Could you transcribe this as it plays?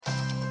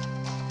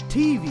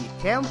TV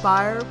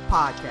Campfire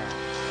Podcast.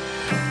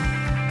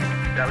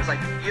 I was like,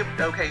 yep,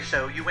 okay,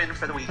 so you win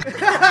for the week.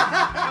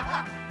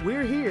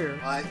 We're here.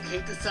 I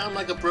hate to sound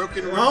like a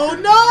broken record.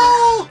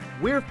 Oh no!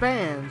 We're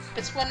fans.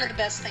 It's one of the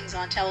best things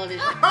on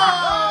television.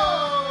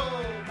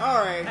 Oh!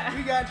 Alright,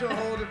 we got you a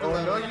whole different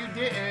level. No, you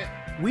didn't.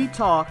 We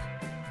talk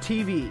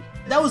TV.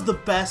 That was the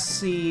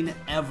best scene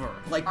ever.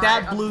 Like,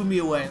 that blew me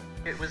away.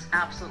 It was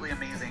absolutely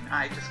amazing.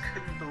 I just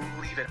couldn't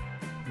believe it.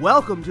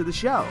 Welcome to the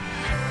show.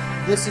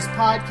 This is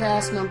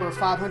podcast number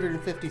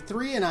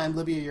 553, and I'm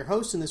Libya, your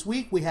host, and this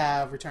week we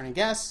have returning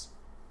guests.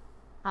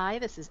 Hi,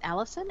 this is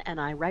Allison,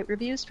 and I write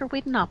reviews for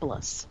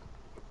Whedonopolis.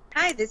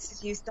 Hi, this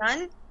is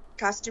Yustan,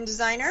 costume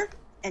designer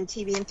and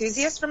TV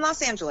enthusiast from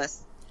Los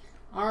Angeles.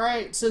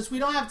 Alright, since we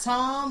don't have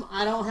Tom,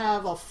 I don't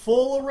have a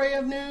full array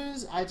of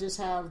news. I just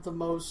have the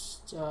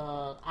most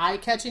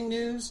eye-catching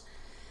news.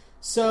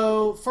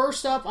 So,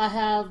 first up, I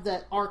have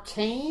that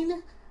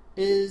Arcane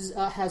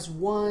has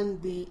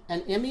won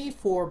an Emmy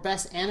for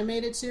Best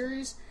Animated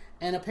Series,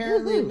 and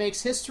apparently it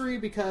makes history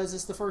because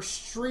it's the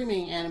first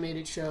streaming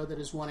animated show that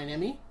has won an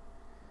Emmy.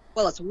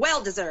 Well, it's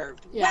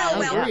well-deserved.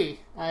 Yeah,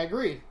 I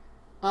agree.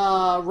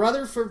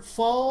 Rutherford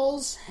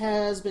Falls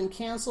has been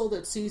canceled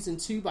at season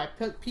 2 by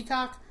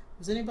Peacock.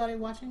 Was anybody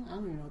watching? I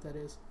don't even know what that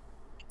is.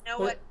 You know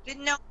what?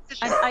 Didn't know.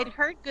 I'd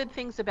heard good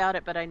things about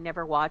it, but I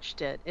never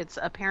watched it. It's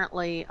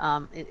apparently,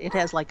 it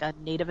has like a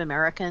Native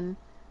American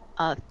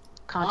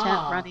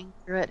content running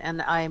through it,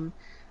 and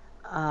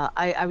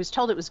I was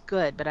told it was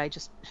good, but I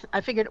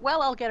figured,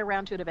 well, I'll get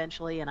around to it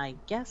eventually, and I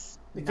guess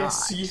not. I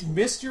guess you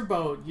missed your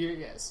boat. You're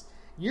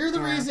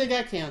the reason it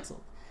got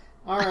canceled.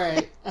 All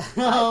right.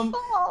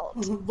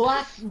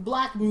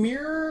 Black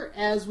Mirror,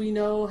 as we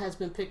know, has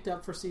been picked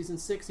up for season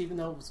 6, even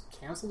though it was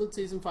canceled at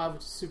season 5,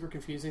 which is super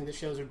confusing. The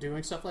shows are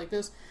doing stuff like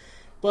this.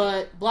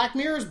 But Black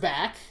Mirror's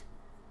back,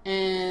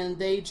 and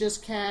they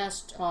just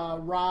cast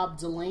Rob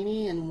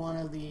Delaney in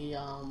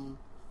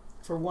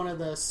for one of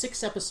the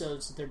 6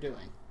 episodes that they're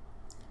doing.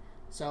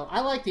 So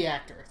I like the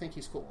actor. I think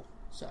he's cool.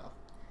 So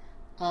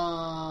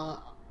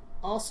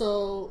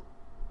also,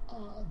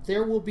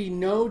 there will be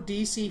no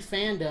DC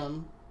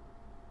fandom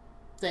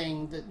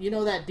thing.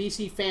 That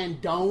DC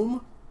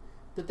fandom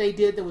that they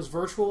did that was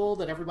virtual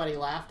that everybody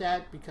laughed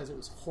at because it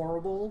was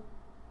horrible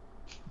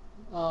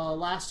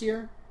last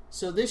year.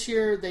 So this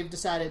year they've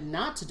decided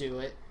not to do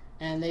it,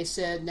 and they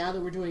said now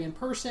that we're doing in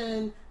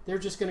person, they're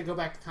just going to go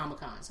back to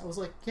Comic-Cons. I was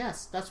like,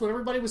 yes, that's what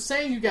everybody was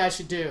saying you guys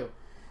should do.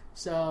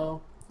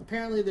 So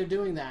apparently they're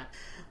doing that.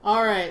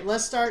 All right,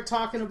 let's start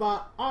talking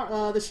about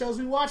the shows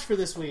we watched for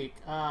this week.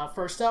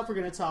 First up, we're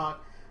going to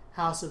talk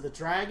House of the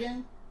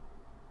Dragon.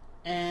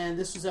 And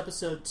this was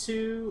episode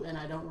 2, and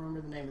I don't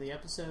remember the name of the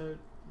episode.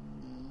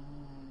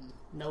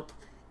 Nope.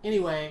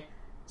 Anyway,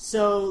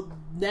 so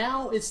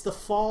now it's the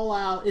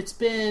fallout.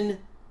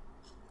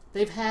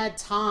 They've had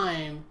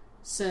time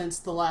since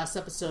the last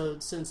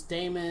episode, since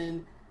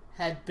Daemon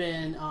had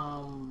been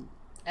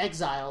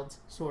exiled,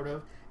 sort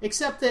of.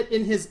 Except that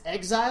in his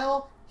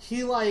exile,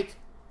 he,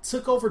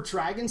 took over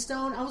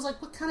Dragonstone. I was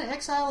like, what kind of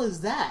exile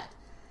is that?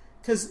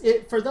 Because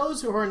for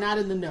those who are not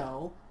in the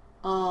know,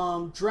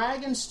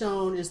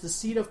 Dragonstone is the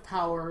seat of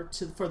power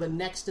for the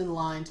next in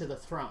line to the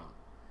throne.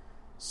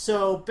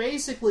 So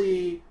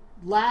basically,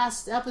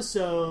 last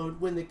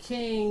episode, when the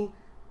king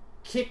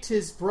kicked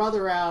his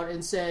brother out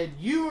and said,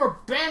 "You are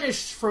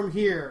banished from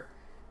here,"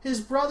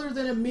 his brother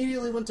then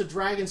immediately went to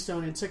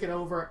Dragonstone and took it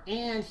over,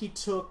 and he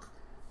took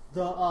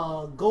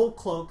the gold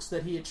cloaks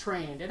that he had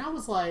trained. And I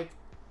was like,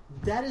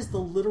 that is the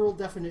literal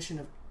definition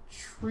of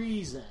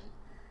treason.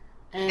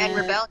 And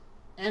rebellion.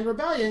 And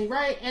rebellion,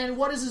 right? And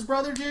what does his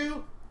brother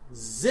do?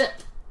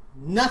 Zip.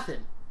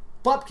 Nothing.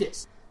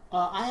 Bupkis.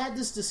 I had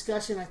this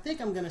discussion, I think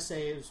I'm going to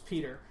say it was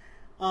Peter,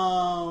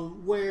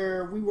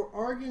 where we were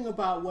arguing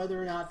about whether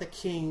or not the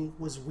king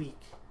was weak.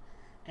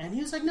 And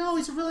he was like, no,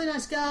 he's a really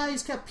nice guy,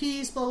 he's kept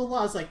peace, blah, blah, blah.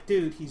 I was like,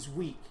 dude, he's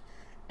weak.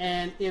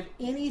 And if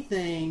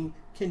anything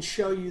can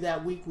show you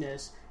that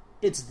weakness,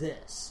 it's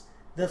this.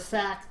 The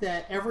fact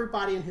that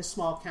everybody in his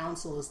small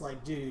council is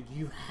like, dude,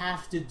 you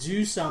have to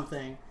do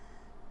something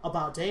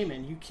about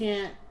Daemon. You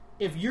can't,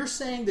 if you're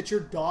saying that your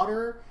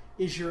daughter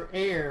is your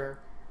heir,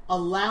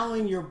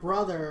 allowing your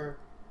brother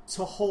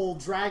to hold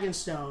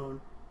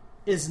Dragonstone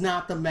is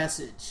not the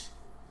message,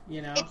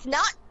 It's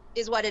not,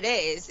 is what it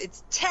is.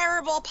 It's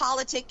terrible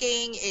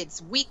politicking.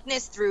 It's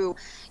weakness through,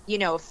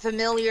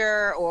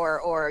 familiar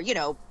or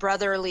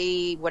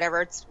brotherly,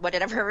 whatever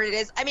it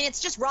is. I mean, it's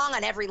just wrong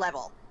on every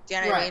level. Do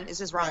you know what I mean? It's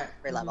just wrong on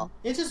every level.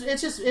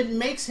 It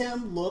makes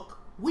him look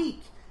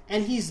weak.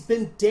 And he's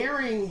been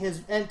daring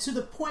and to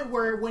the point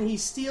where when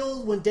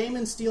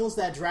Daemon steals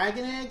that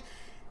dragon egg,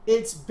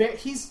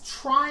 he's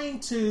trying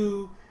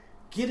to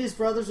get his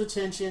brother's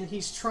attention.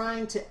 He's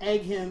trying to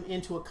egg him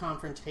into a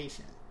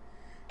confrontation.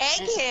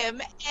 Egg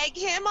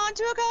him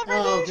onto a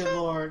confrontation? Oh, good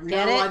Lord.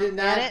 No, I did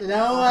not.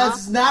 No,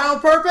 that's not on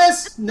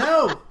purpose.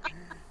 No.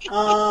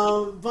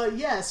 But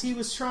yes, he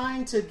was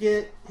trying to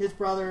get his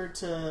brother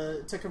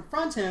to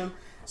confront him.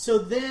 So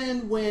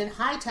then when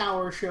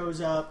Hightower shows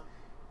up,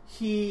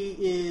 he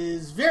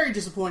is very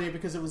disappointed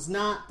because it was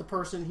not the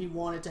person he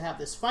wanted to have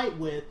this fight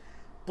with,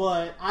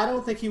 but I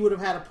don't think he would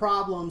have had a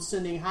problem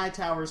sending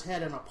Hightower's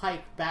head on a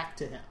pike back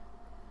to him.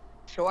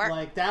 Sure.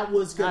 Like, that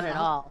was going to...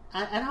 Not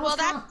at all.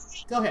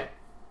 Go ahead.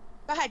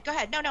 Go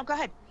ahead. No, go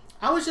ahead.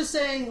 I was just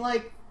saying,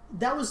 like,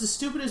 that was the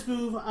stupidest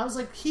move. I was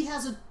like,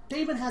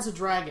 Daemon has a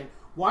dragon.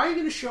 Why are you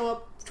going to show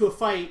up to a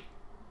fight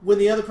when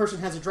the other person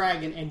has a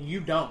dragon and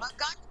you don't? A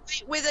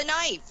gunfight with a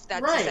knife.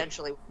 That's right.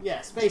 Essentially.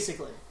 Yes,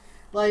 basically.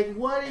 Like,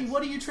 what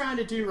are you trying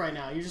to do right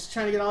now? You're just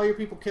trying to get all your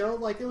people killed?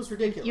 Like, it was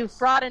ridiculous. You've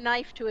brought a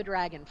knife to a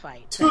dragon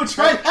fight.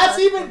 That's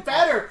even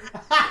better!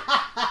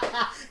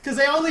 Because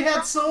they only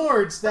had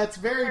swords. That's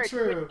very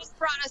true. You just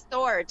brought a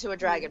sword to a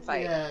dragon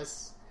fight.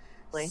 Yes.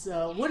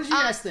 So, what did you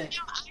guys think?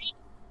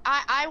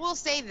 I will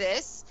say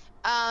this.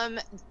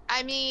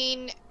 I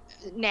mean,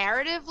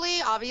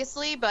 narratively,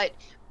 obviously, but,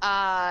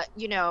 I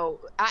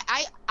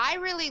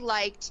really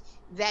liked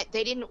that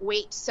they didn't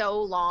wait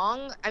so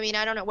long. I mean,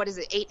 I don't know, what is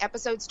it, 8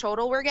 episodes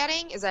total we're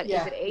getting? Is it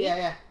 8?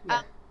 Yeah.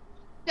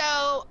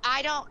 So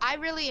I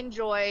really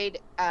enjoyed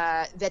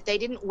that they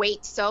didn't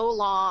wait so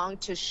long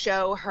to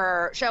show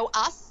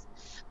us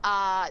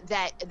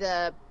that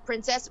the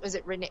princess, was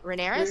it Rhaenyra?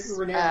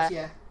 Rhaenyra,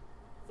 yeah.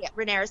 Yeah,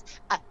 Rhaenyra.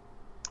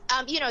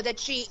 That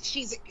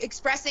she's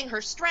expressing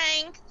her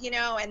strength,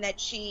 and that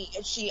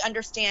she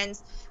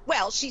understands.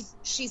 Well, she's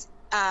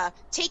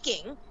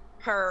taking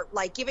her,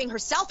 like, giving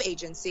herself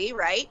agency,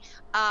 right?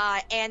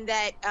 And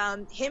that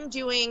him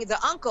doing the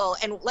uncle,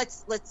 and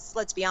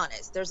let's be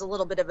honest, there's a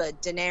little bit of a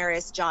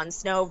Daenerys, Jon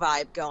Snow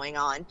vibe going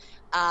on.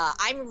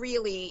 I'm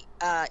really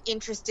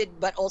interested,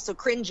 but also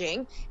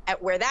cringing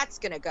at where that's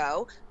going to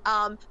go.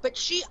 But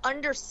she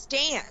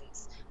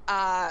understands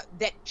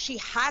that she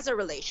has a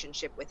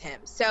relationship with him.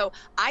 So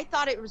I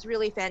thought it was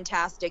really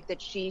fantastic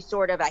that she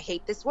sort of, I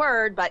hate this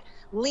word, but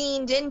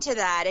leaned into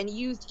that and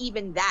used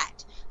even that.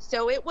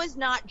 So it was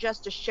not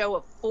just a show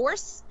of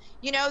force,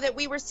 that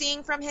we were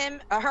seeing from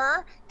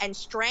her, and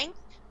strength,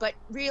 but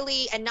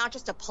really, and not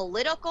just a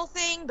political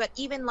thing, but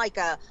even like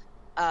a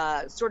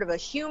sort of a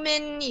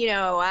human,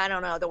 I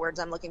don't know the words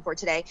I'm looking for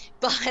today,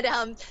 but,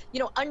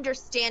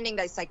 understanding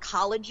the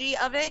psychology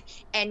of it,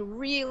 and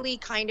really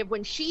kind of,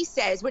 when she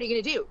says, what are you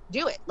going to do?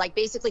 Do it. Like,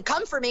 basically,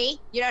 come for me,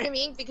 you know what I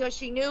mean? Because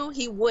she knew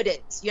he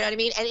wouldn't, you know what I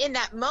mean? And in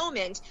that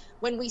moment,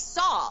 when we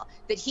saw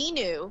that he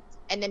knew,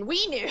 and then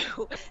we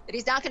knew that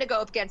he's not going to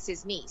go up against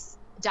his niece, ...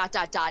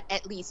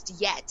 at least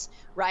yet,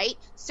 right?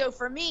 So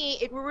for me,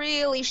 it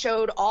really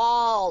showed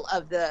all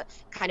of the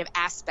kind of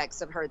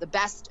aspects of her, the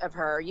best of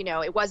her.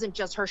 It wasn't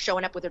just her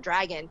showing up with her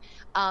dragon.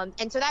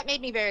 And so that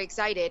made me very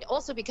excited.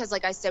 Also because,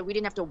 like I said, we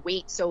didn't have to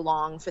wait so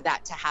long for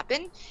that to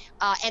happen.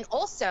 And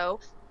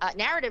also,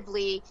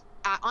 narratively,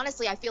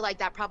 honestly, I feel like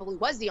that probably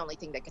was the only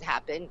thing that could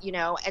happen,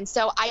 and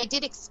so I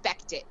did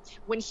expect it.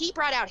 When he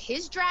brought out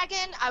his dragon,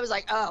 I was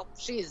like, oh,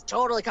 she is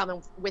totally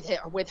coming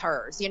with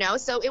hers,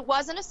 so it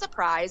wasn't a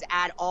surprise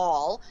at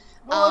all.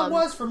 Well, it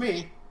was for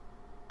me.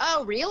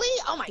 Oh, really?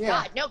 Oh my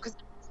God, no, because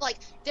like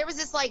there was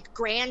this like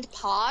grand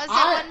pause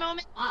at one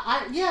moment.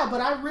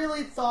 But I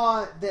really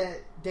thought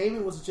that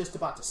Daemon was just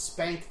about to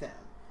spank them.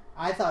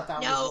 I thought that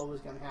was what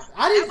was going to happen.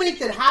 I didn't think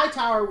that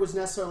Hightower was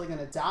necessarily going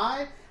to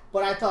die,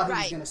 but I thought he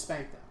was going to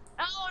spank them.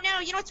 Oh, no,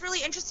 it's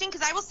really interesting,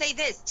 because I will say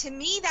this. To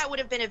me, that would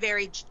have been a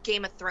very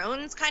Game of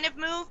Thrones kind of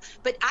move,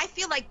 but I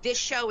feel like this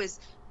show is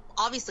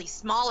obviously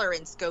smaller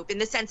in scope, in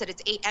the sense that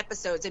it's 8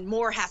 episodes and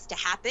more has to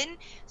happen.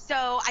 So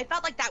I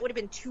felt like that would have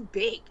been too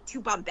big, too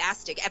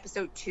bombastic.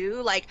 Episode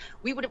 2, like,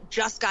 we would have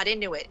just got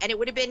into it, and it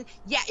would have been,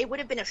 it would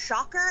have been a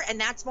shocker, and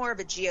that's more of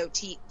a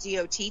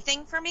GOT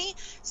thing for me.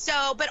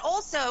 So, but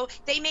also,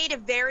 they made a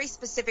very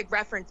specific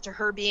reference to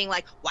her being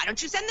like, why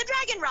don't you send the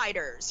Dragon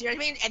Riders? You know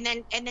what I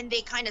mean? And then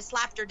they kind of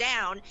slapped her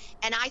down,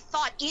 and I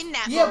thought in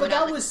that moment, but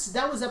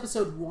that was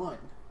episode 1.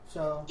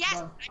 So,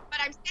 yes,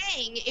 but I'm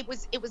saying it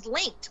was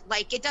linked.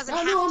 Like, it doesn't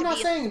have no, to I'm not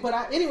be saying.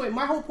 But anyway,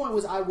 my whole point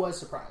was I was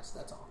surprised.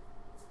 That's all.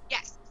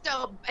 Yes.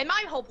 So, and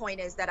my whole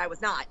point is that I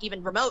was not,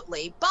 even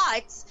remotely.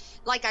 But,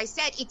 like I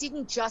said, it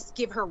didn't just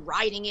give her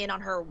riding in on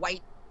her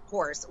white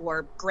horse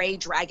or gray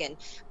dragon.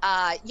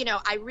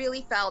 I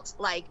really felt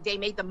like they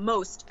made the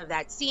most of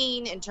that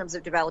scene in terms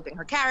of developing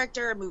her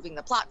character, moving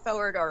the plot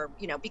forward, or,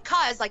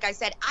 because, like I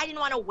said, I didn't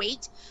want to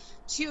wait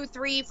 2,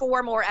 3,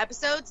 4 more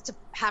episodes to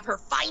have her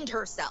find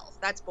herself.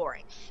 That's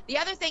boring. The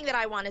other thing that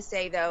I want to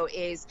say, though,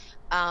 is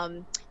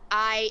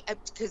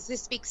because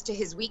this speaks to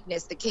his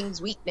weakness, the king's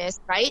weakness,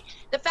 right?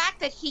 The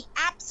fact that he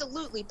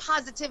absolutely,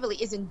 positively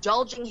is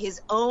indulging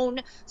his own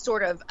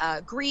sort of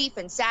grief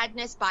and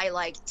sadness by,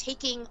 like,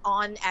 taking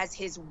on as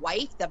his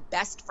wife the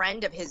best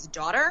friend of his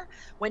daughter,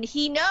 when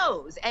he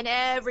knows, and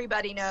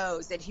everybody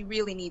knows, that he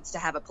really needs to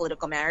have a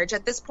political marriage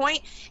at this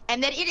point,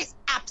 and that it is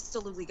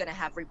absolutely going to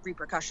have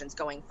repercussions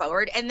going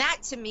forward. And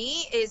that, to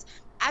me, is,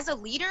 as a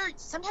leader,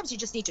 sometimes you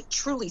just need to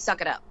truly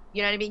suck it up.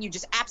 You know what I mean? You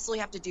just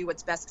absolutely have to do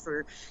what's best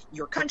for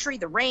your country,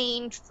 the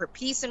reign, for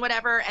peace and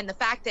whatever. And the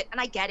fact that,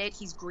 and I get it,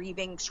 he's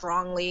grieving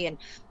strongly, and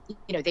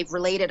they've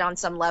related on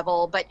some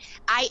level. But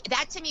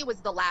that to me was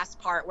the last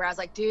part where I was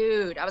like,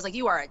 dude,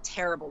 you are a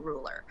terrible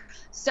ruler.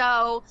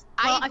 So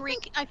I agree.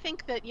 I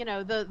think that,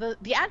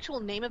 the actual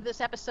name of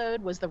this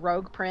episode was The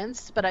Rogue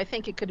Prince, but I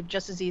think it could have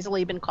just as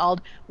easily been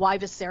called Why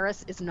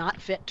Viserys is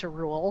Not Fit to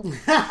Rule.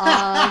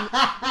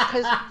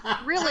 Because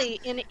really,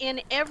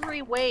 in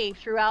every way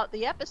throughout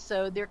the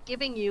episode, they're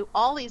giving you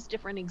all these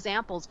different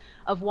examples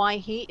of why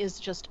he is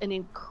just an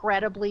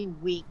incredibly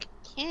weak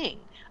king.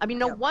 I mean,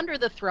 no wonder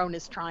the throne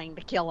is trying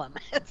to kill him.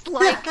 It's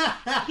like,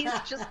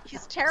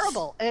 he's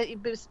terrible.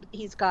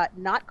 He's got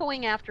not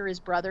going after his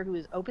brother, who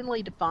is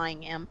openly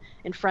defying him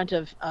in front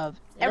of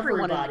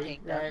everyone in the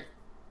kingdom. Right.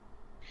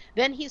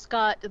 Then he's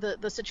got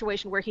the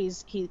situation where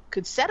he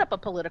could set up a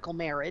political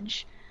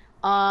marriage.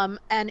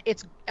 And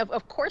it's,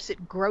 of course,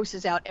 it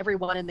grosses out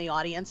everyone in the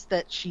audience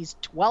that she's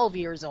 12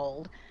 years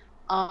old.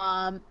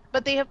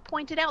 But they have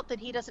pointed out that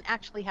he doesn't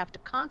actually have to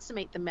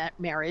consummate the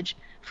marriage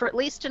for at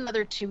least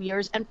another 2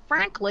 years. And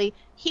frankly,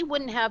 he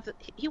wouldn't have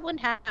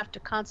to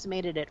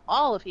consummate it at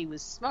all if he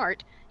was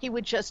smart. He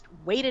would just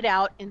wait it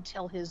out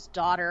until his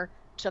daughter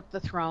took the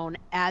throne,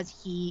 as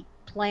he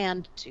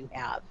planned to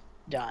have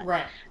done.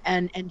 Right.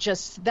 And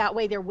just that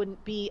way there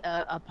wouldn't be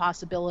a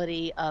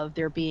possibility of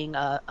there being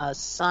a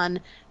son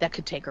that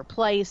could take her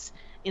place.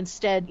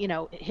 Instead,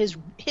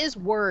 his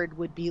word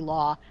would be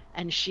law,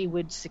 and she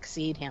would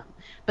succeed him.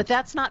 But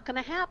that's not going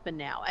to happen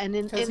now. And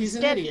instead, he's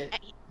an idiot.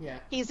 Yeah.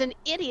 He's an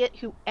idiot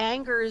who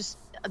angers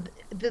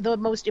the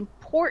most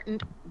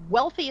important,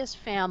 wealthiest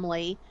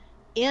family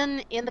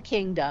in the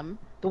kingdom,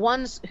 the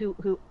ones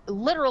who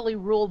literally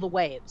rule the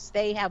waves.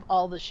 They have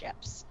all the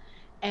ships,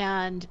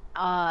 and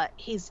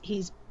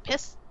he's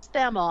pissed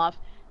them off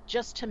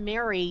just to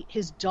marry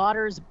his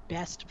daughter's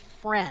best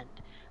friend,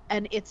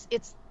 and it's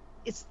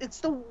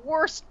the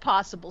worst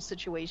possible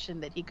situation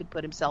that he could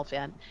put himself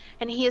in.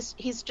 And he's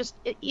just,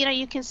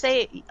 you can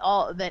say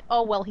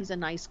he's a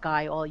nice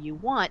guy all you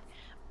want,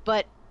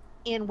 but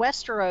in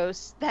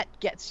Westeros, that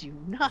gets you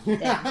nothing.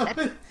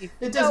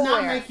 It does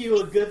not make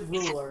you a good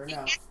ruler.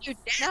 No.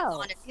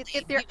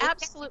 They're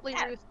absolutely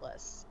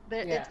ruthless.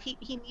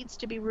 He needs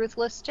to be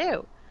ruthless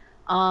too.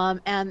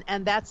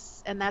 And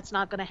that's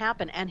not going to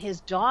happen. And his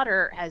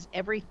daughter has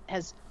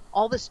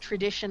all this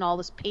tradition, all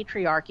this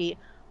patriarchy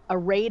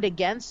arrayed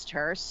against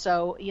her,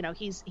 so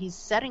he's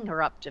setting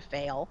her up to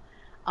fail.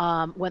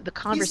 When the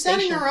conversation,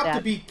 he's setting her up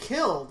to be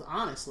killed,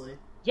 honestly.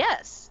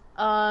 Yes,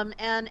 and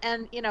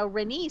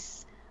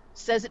Rhaenys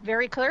says it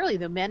very clearly.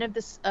 The men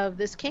of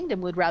this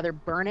kingdom would rather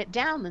burn it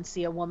down than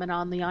see a woman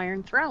on the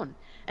Iron Throne,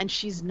 and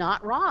she's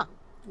not wrong.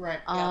 Right.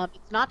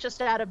 It's not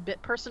just out of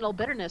personal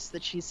bitterness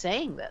that she's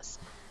saying this.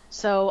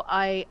 So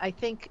I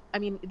think,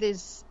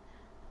 there's.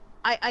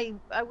 I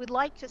would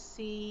like to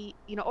see.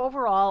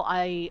 Overall,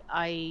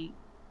 I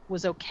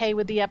was okay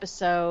with the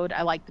episode.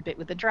 I liked the bit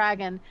with the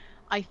dragon.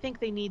 I think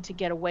they need to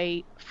get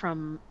away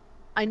from.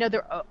 I know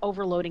they're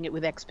overloading it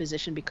with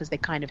exposition because they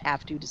kind of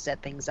have to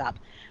set things up,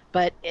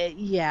 but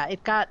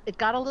it got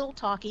a little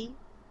talky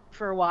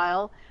for a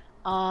while,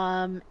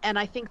 and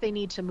I think they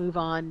need to move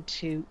on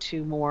to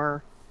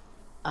more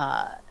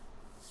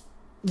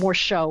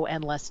show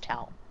and less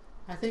tell.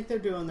 I think they're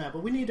doing that,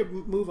 but we need to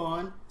move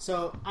on.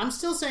 So I'm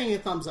still saying a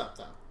thumbs up,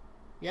 though.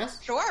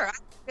 Yes? Sure.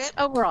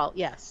 Overall,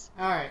 yes.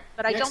 All right.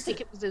 But I don't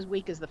think it was as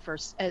weak as the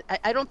first.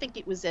 I don't think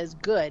it was as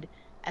good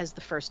as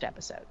the first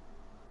episode.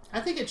 I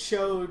think it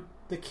showed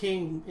the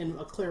king in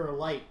a clearer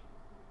light.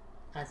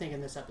 I think in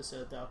this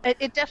episode, though,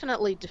 it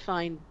definitely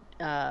defined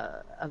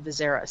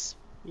Viserys.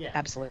 Yeah,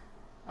 absolutely.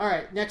 All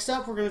right. Next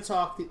up, we're going to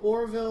talk the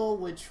Orville,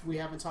 which we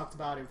haven't talked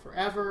about in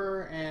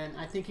forever, and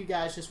I think you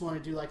guys just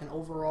want to do like an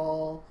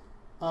overall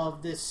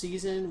of this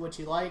season, what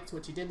you liked,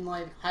 what you didn't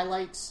like,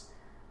 highlights.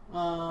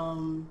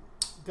 Go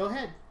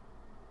ahead.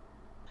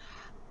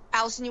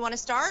 Allison, you want to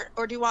start,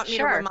 or do you want me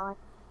to remind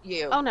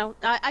you? Oh no,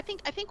 I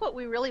think what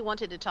we really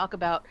wanted to talk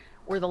about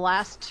were the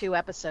last two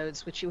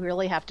episodes, which you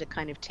really have to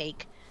kind of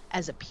take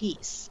as a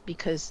piece,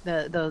 because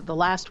the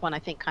last one I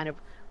think kind of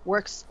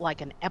works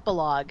like an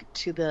epilogue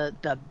to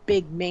the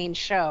big main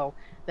show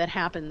that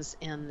happens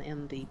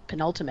in the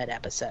penultimate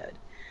episode.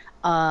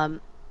 So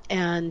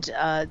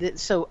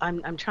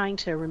I'm trying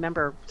to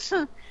remember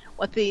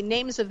what the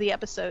names of the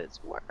episodes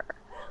were.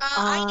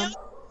 I know,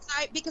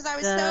 because I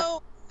was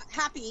so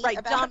happy. Right,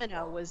 about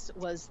Domino was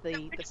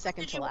the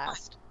second to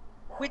last.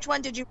 Which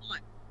one did you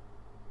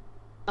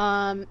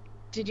want?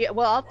 Did you?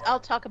 Well, I'll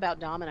talk about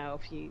Domino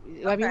if you.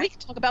 Okay. I mean, we can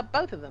talk about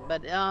both of them,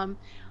 but I'll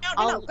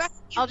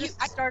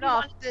just start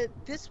off.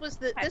 This was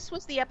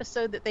the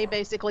episode that they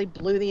basically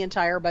blew the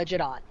entire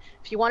budget on.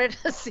 If you wanted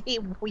to see,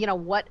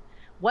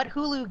 what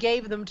Hulu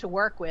gave them to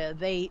work with,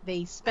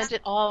 they spent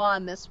it all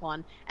on this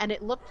one, and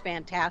it looked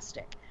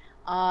fantastic.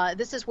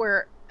 This is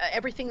where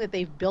everything that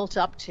they've built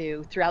up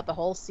to throughout the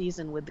whole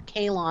season, with the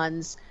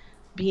Kalons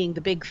being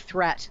the big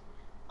threat,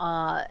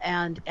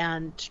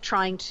 and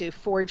trying to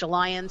forge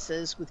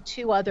alliances with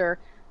two other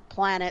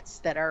planets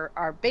that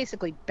are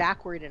basically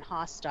backward and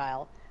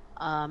hostile.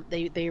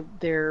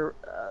 They're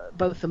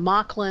both the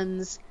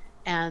Mocklins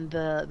and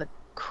the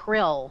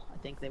Krill, I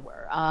think they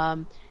were,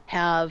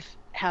 have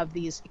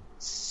these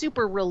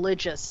super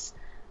religious,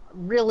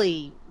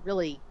 really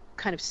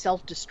kind of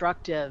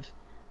self-destructive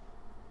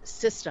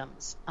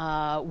systems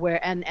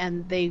where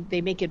and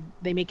they make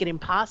it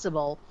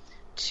impossible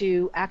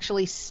to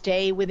actually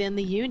stay within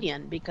the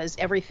Union, because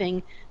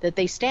everything that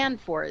they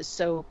stand for is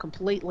so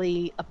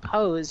completely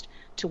opposed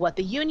to what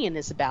the Union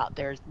is about.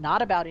 They're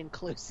not about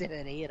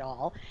inclusivity at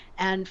all.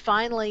 And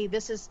finally,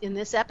 in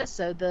this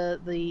episode,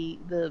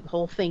 the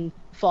whole thing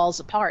falls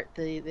apart.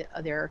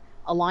 Their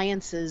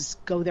alliances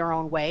go their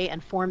own way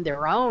and form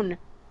their own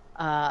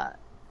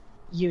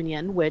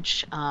union,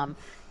 which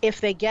if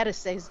they get a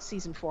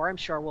season 4, I'm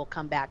sure will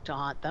come back to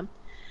haunt them.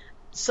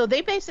 So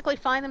they basically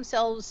find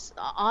themselves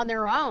on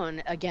their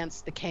own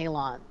against the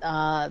Kaylon,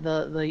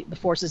 the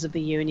forces of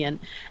the Union.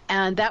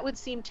 And that would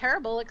seem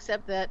terrible,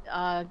 except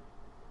that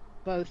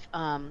both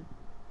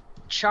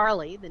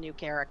Charlie, the new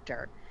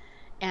character,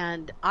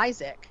 and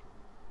Isaac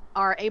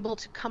are able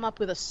to come up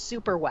with a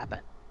super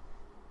weapon.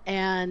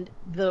 And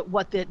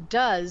what that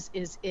does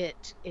is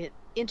it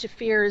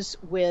interferes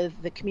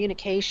with the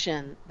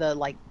communication,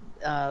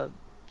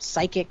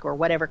 psychic or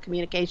whatever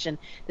communication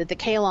that the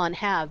Kaylon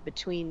have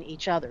between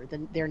each other,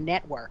 their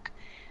network.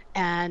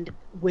 And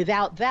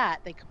without that,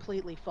 they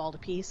completely fall to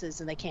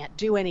pieces and they can't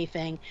do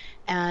anything,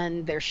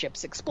 and their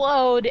ships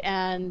explode,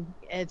 and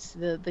it's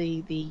the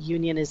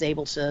Union is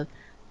able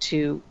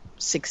to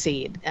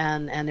succeed,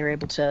 and they're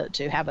able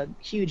to have a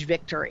huge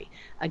victory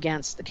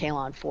against the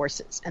Kaylon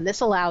forces. And this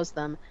allows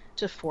them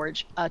to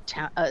forge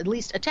at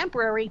least a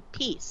temporary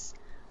peace.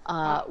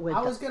 I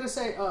was going to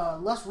say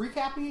less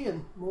recappy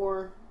and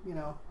more,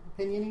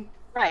 opinion-y.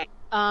 Right.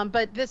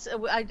 But this,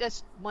 I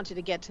just wanted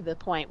to get to the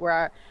point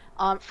where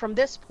from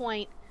this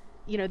point,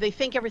 they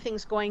think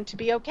everything's going to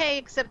be okay,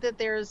 except that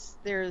there's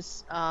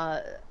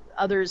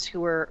others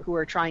who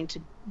are trying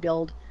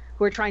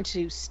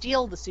to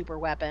steal the super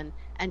weapon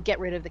and get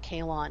rid of the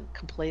Kaylon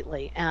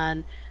completely.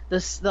 And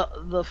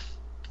the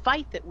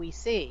fight that we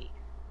see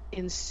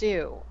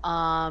ensue,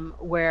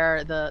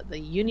 where the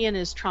Union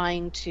is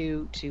trying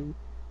to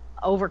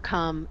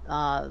overcome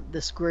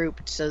this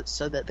group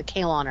so that the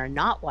Kaylon are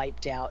not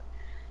wiped out,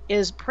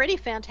 is pretty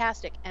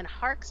fantastic and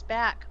harks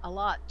back a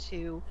lot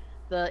to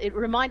it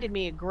reminded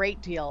me a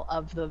great deal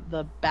of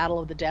the Battle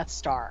of the Death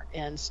Star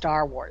in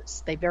Star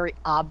Wars. They very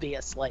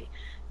obviously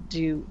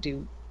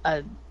do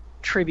a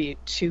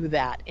tribute to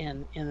that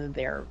in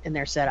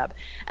their setup.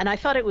 And I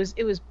thought it was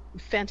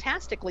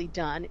fantastically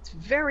done. It's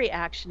very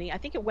actiony. I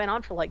think it went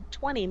on for like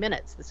 20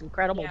 minutes, this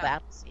incredible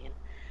battle scene.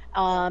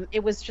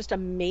 It was just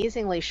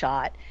amazingly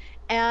shot.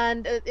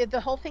 And the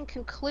whole thing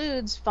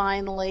concludes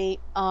finally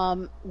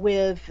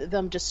with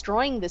them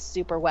destroying this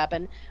super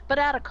weapon, but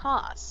at a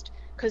cost,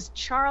 because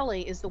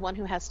Charlie is the one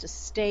who has to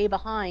stay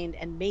behind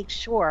and make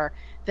sure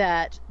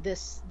that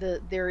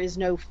there is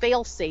no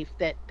failsafe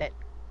that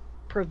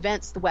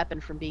prevents the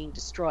weapon from being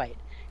destroyed.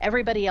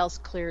 Everybody else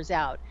clears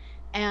out.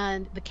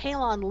 And the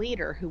Kaylon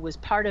leader, who was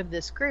part of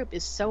this group,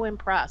 is so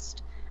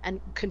impressed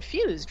and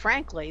confused,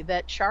 frankly,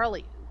 that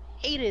Charlie,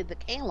 who hated the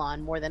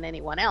Kaylon more than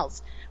anyone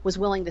else, was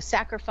willing to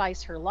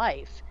sacrifice her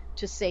life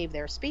to save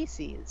their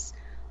species,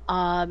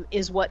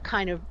 is what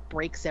kind of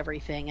breaks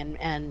everything,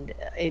 and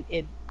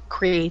it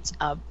creates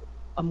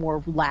a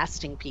more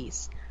lasting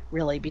peace,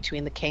 really,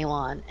 between the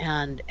Kaylon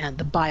and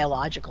the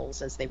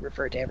biologicals, as they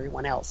refer to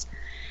everyone else.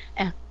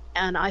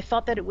 And I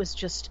thought that it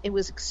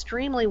was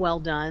extremely well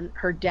done.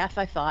 Her death,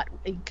 I thought,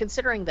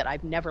 considering that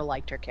I've never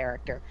liked her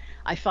character,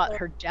 I thought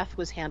her death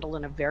was handled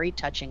in a very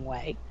touching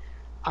way.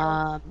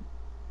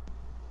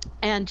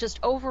 And just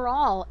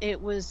overall,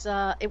 it was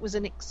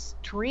an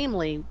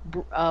extremely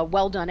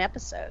well done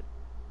episode.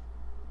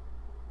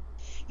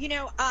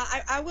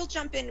 I will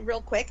jump in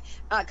real quick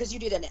because you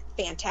did a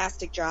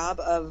fantastic job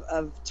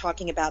of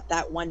talking about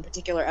that one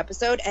particular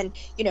episode. And,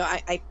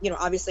 I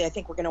obviously I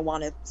think we're going to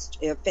want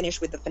to finish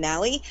with the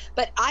finale,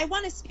 but I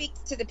want to speak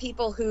to the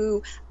people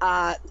who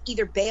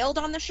either bailed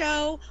on the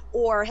show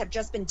or have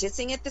just been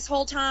dissing it this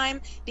whole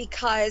time,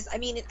 because,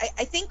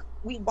 I think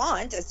we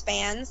want, as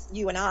fans,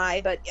 you and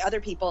I, but other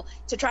people,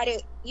 to try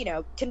to,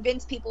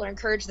 convince people or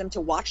encourage them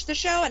to watch the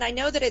show. And I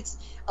know that it's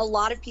a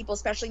lot of people,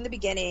 especially in the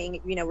beginning,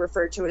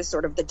 referred to it as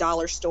sort of the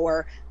dollar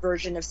store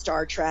version of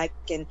Star Trek.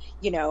 And,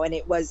 and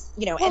it was,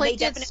 well, and it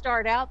did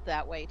start out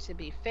that way, to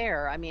be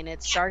fair.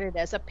 It started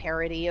as a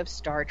parody of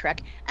Star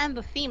Trek, and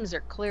the themes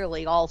are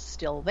clearly all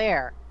still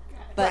there.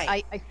 But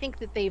right. I think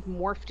that they've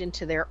morphed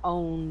into their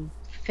own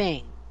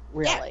thing.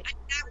 Really?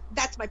 Yeah,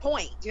 that's my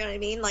point. Do you know what I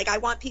mean? Like, I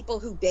want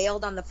people who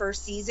bailed on the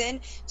first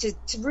season to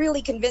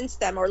really convince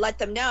them or let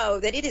them know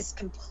that it has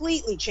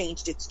completely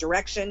changed its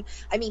direction.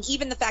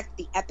 Even the fact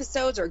that the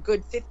episodes are a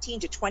good 15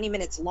 to 20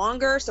 minutes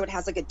longer, so it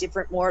has like a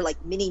different, more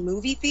like mini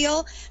movie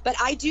feel. But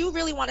I do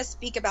really want to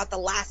speak about the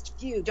last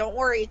few. Don't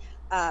worry.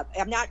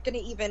 I'm not going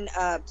to even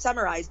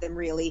summarize them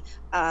really.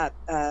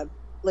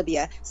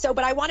 Libya. So,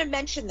 but I want to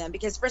mention them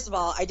because, first of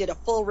all, I did a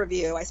full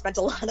review. I spent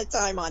a lot of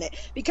time on it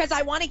because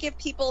I want to give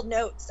people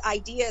notes,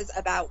 ideas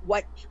about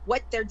what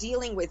they're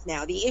dealing with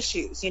now, the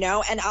issues,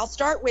 and I'll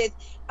start with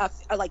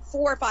like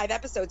 4 or 5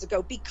 episodes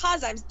ago,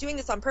 because I'm doing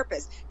this on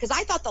purpose, because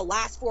I thought the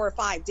last 4 or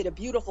 5 did a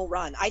beautiful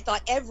run. I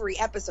thought every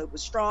episode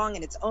was strong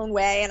in its own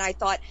way, and I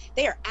thought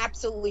they are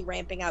absolutely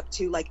ramping up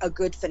to like a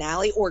good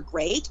finale or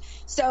great.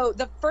 So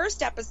the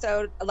first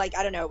episode, like,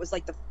 I don't know, it was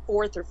like the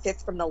 4th or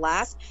 5th from the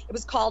last. It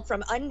was called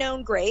From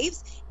Unknown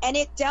Graves, and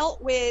it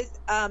dealt with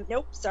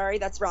nope, sorry,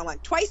 that's the wrong one.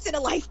 Twice in a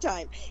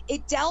Lifetime.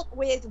 It dealt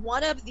with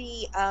one of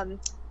the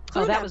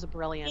Oh, that was a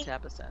brilliant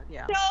episode.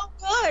 Yeah. So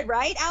good,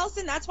 right,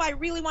 Allison? That's why I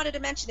really wanted to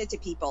mention it to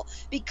people,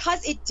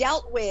 because it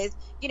dealt with,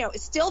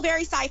 it's still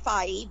very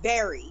sci-fi,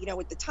 very,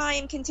 with the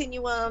time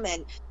continuum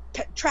and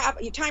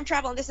time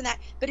travel and this and that,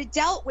 but it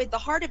dealt with, the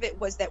heart of it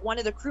was that one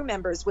of the crew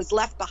members was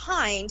left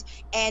behind,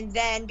 and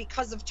then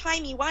because of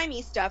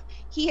timey-wimey stuff,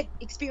 he had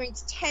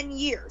experienced 10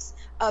 years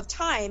of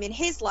time in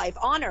his life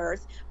on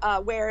Earth,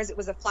 whereas it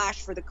was a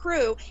flash for the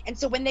crew. And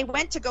so when they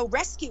went to go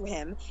rescue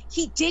him,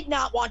 he did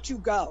not want to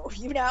go,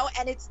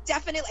 and it's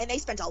definitely, and they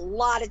spent a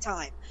lot of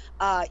time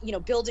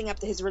building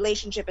up his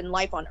relationship and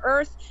life on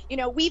Earth.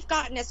 We've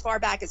gotten as far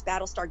back as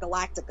Battlestar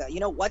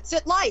Galactica. What's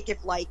it like if,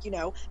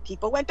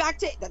 people went back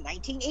to the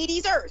 1980s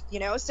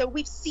Earth, so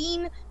we've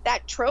seen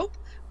that trope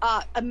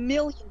a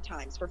million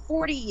times for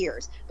 40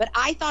 years. But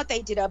I thought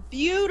they did a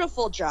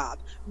beautiful job,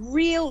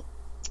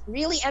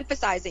 really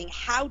emphasizing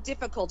how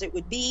difficult it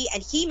would be,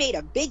 and he made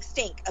a big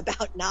stink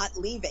about not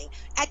leaving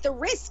at the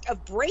risk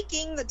of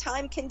breaking the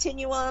time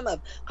continuum, of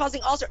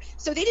causing all sorts.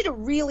 So they did a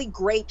really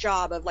great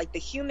job of the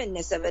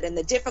humanness of it and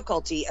the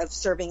difficulty of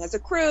serving as a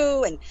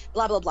crew and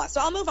blah blah blah.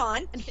 So I'll move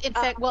on. In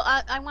fact,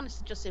 I wanted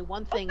to just say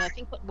one thing. I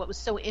think what was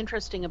so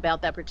interesting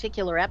about that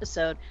particular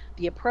episode,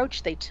 the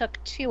approach they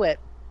took to it,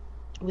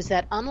 was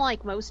that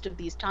unlike most of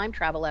these time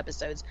travel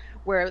episodes,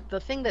 where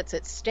the thing that's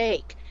at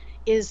stake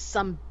is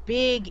some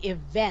big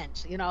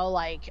event,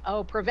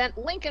 prevent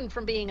Lincoln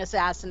from being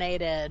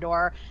assassinated,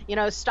 or,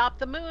 stop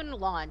the moon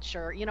launch,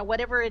 or,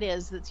 whatever it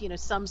is that's,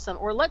 some,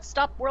 or let's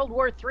stop World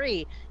War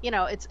III.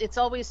 It's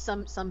always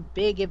some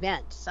big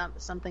event,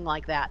 something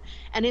like that.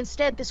 And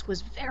instead, this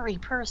was very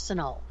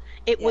personal.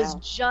 It was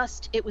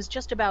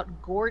just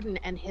about Gordon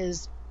and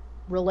his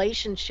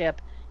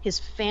relationship, his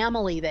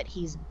family that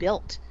he's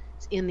built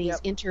in these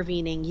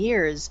intervening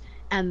years,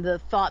 and the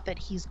thought that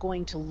he's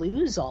going to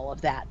lose all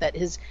of that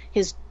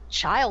his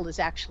child is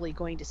actually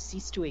going to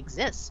cease to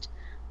exist.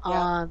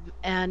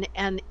 And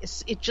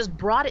it just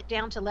brought it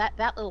down to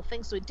that little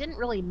thing. So it didn't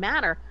really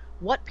matter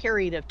what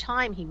period of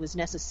time he was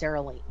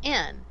necessarily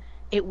in.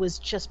 It was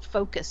just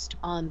focused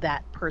on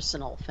that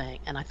personal thing.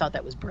 And I thought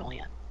that was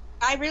brilliant.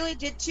 I really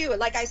did too.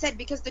 Like I said,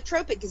 because the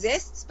trope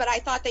exists, but I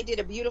thought they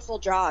did a beautiful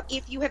job.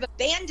 If you have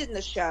abandoned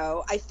the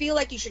show, I feel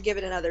like you should give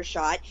it another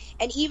shot.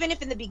 And even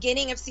if in the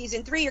beginning of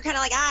season 3, you're kind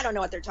of like, I don't know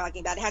what they're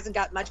talking about, it hasn't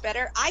got much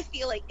better, I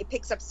feel like it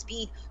picks up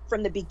speed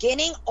from the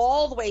beginning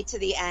all the way to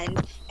the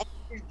end.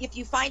 And if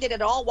you find it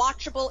at all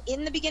watchable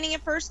in the beginning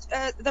of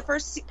the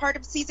first part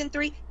of season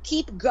 3,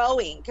 keep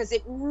going, because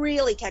it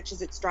really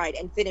catches its stride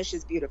and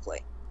finishes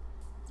beautifully.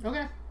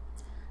 Okay.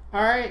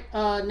 All right,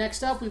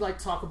 next up, we'd like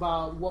to talk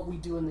about What We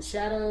Do in the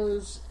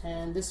Shadows,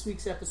 and this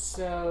week's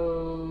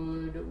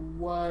episode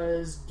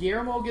was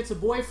Guillermo gets a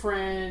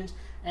boyfriend,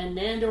 and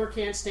Nandor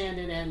can't stand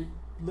it and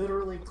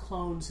literally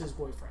clones his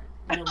boyfriend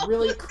in a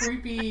really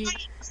creepy,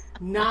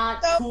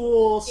 not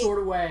cool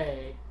sort of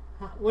way.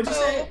 What'd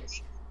you say?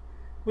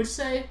 What'd you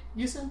say,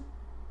 Yusin?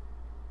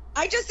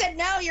 I just said,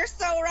 no, you're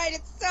so right,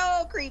 it's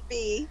so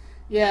creepy.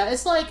 Yeah,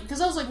 it's like, because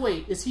I was like,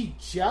 wait, is he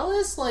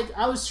jealous?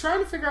 I was trying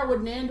to figure out what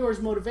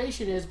Nandor's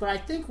motivation is, but I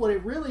think what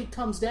it really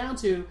comes down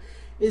to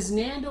is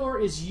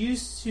Nandor is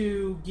used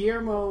to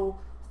Guillermo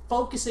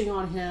focusing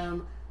on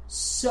him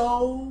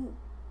so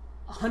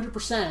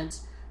 100%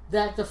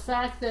 that the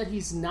fact that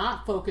he's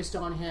not focused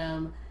on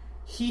him,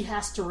 he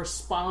has to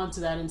respond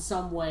to that in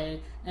some way,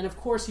 and of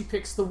course he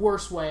picks the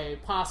worst way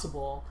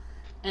possible.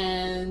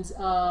 And,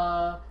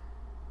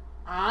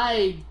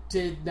 I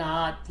did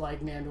not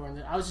like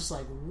Nandor. I was just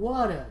like,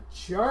 what a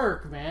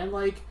jerk, man.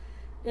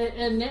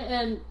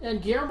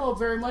 And Guillermo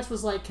very much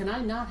was like, can I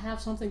not have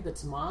something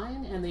that's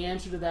mine? And the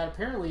answer to that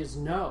apparently is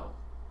no.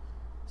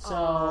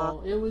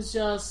 So it was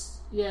just,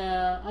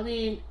 I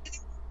mean,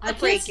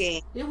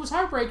 heartbreaking. It was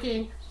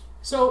heartbreaking.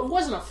 So it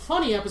wasn't a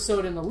funny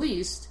episode in the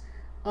least.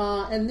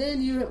 And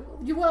then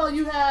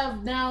you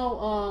have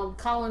now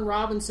Colin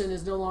Robinson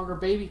is no longer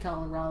baby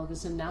Colin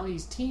Robinson. Now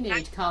he's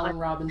teenage Colin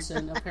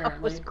Robinson, apparently.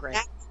 That was great.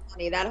 That's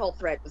funny. That whole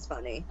thread was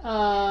funny.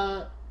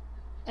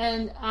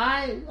 And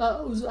I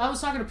was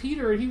talking to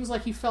Peter, and he was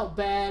like, he felt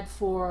bad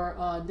for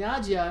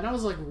Nadia, and I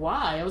was like,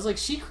 why? I was like,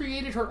 she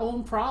created her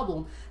own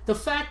problem. The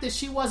fact that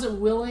she wasn't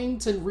willing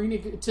to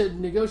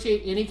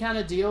negotiate any kind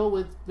of deal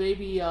with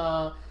baby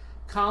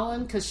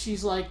Colin, because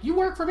she's like, you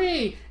work for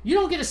me, you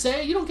don't get a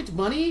say, you don't get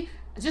money.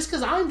 Just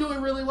because I'm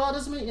doing really well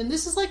doesn't mean... And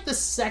this is like the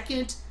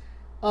second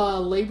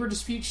labor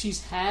dispute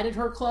she's had at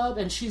her club,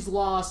 and she's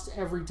lost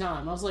every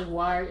time. I was like,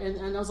 why?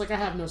 And I was like, I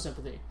have no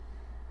sympathy.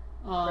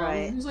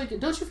 Right. He was like,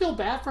 don't you feel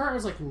bad for her? I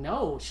was like,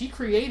 no, she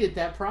created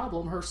that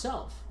problem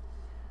herself.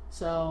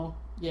 So,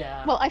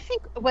 yeah. Well, I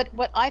think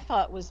what I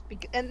thought was,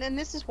 and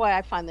this is why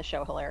I find the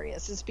show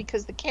hilarious, is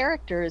because the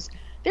characters,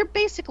 they're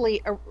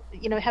basically,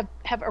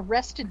 have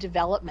arrested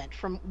development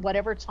from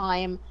whatever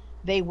time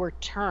they were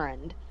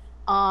turned,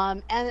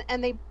 and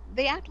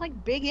they act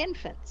like big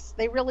infants.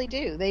 They really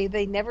do.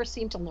 They never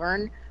seem to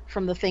learn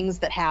from the things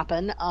that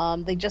happen.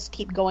 They just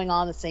keep going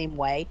on the same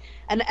way,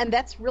 and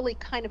that's really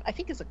kind of, I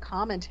think, as a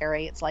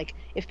commentary. It's like,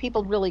 if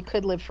people really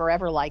could live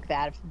forever like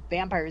that, if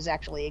vampires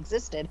actually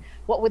existed,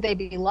 what would they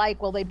be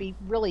like? Well, they'd be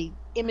really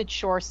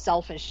immature,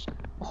 selfish,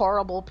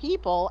 horrible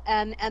people,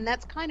 and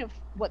that's kind of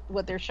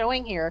what they're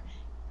showing here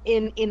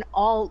in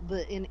all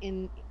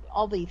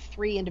the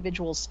three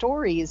individual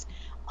stories.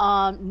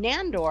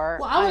 Nandor.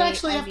 Well, I would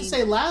actually have to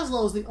say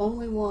Laszlo is the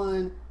only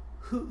one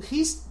who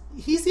he's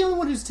the only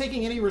one who's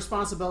taking any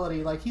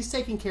responsibility. Like, he's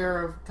taking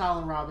care of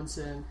Colin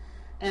Robinson,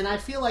 and I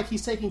feel like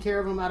he's taking care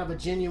of him out of a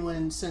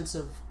genuine sense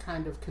of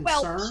kind of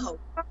concern. Well,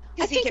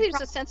 I think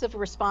there's a sense of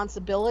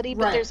responsibility,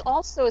 but Right. there's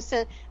also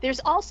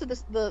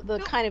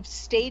the kind of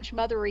stage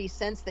mothery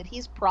sense that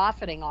he's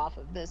profiting off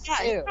of this yeah,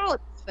 too. he's totally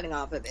spinning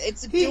off of it.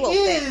 It's a He dual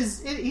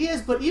thing. he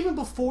is, but even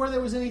before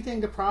there was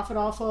anything to profit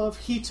off of,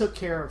 he took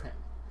care of him.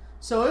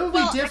 So it would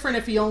be different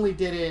if he only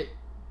did it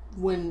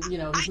when,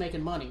 he's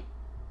making money.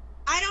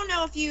 I don't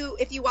know if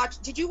you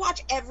watched. Did you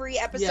watch every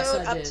episode? Yes,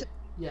 I up did. To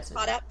Yes, I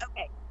caught did. up?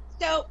 Okay.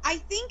 So I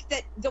think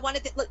that the one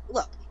at the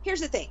look.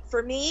 Here's the thing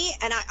for me,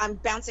 and I'm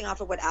bouncing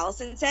off of what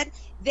Allison said.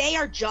 They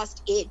are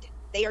just id.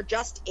 They are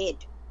just id.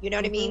 You know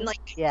what I mean?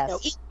 Like,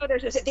 Yes.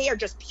 They are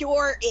just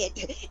pure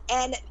id,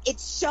 and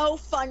it's so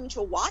fun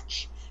to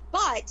watch.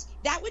 But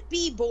that would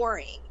be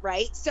boring,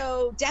 right?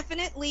 So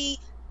definitely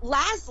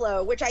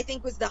Laszlo, which I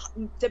think was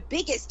the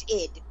biggest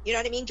id, you know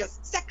what I mean?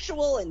 Just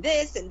sexual and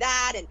this and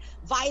that and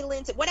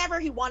violence and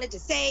whatever he wanted to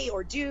say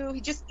or do. He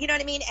just, you know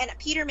what I mean? And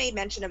Peter made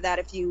mention of that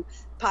a few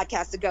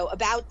podcasts ago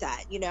about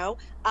that,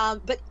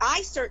 But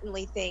I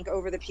certainly think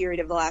over the period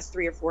of the last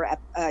 3 or 4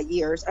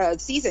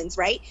 seasons,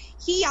 right?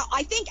 He,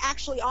 I think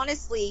actually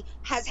honestly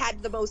has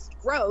had the most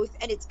growth,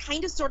 and it's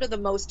kind of sort of the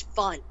most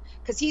fun,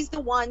 because he's the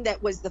one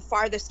that was the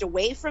farthest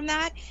away from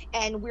that.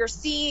 And we're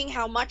seeing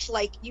how much,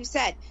 like you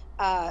said,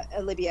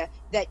 Olivia,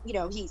 that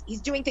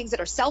he's doing things that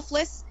are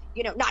selfless,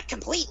 not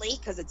completely,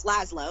 because it's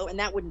Laszlo and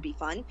that wouldn't be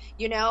fun,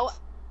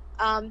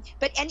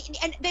 but and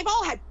they've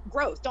all had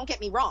growth, don't get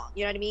me wrong,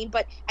 you know what I mean?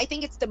 But I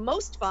think it's the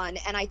most fun,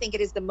 and I think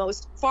it is the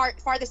most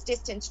farthest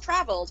distance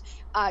traveled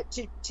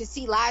to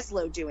see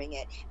Laszlo doing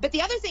it. But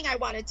the other thing I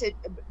wanted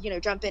to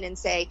jump in and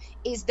say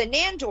is the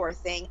Nandor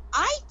thing.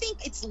 I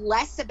think it's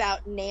less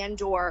about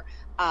Nandor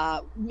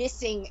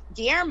missing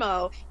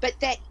Guillermo, but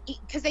that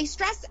because they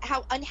stress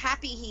how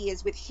unhappy he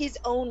is with his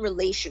own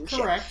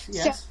relationship. Correct.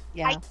 Yes. So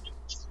Yeah. I think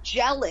he's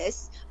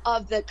jealous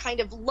of the kind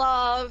of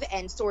love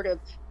and sort of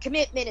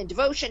commitment and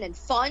devotion and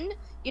fun,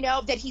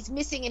 that he's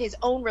missing in his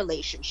own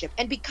relationship.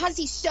 And because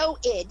he's so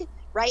id,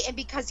 right, and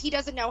because he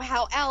doesn't know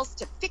how else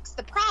to fix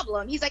the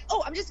problem, he's like,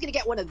 oh, I'm just going to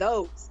get one of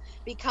those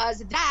because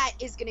that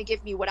is going to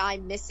give me what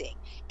I'm missing.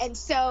 And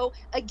so,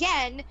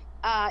 again,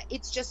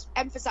 it's just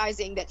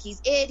emphasizing that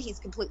he's he's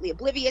completely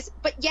oblivious,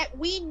 but yet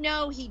we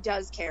know he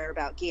does care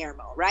about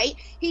Guillermo, right?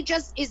 He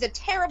just is a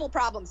terrible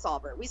problem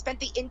solver. We spent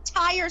the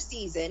entire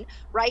season,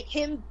 right,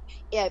 him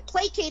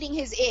placating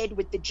his id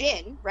with the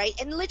gin, right,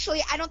 and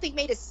literally I don't think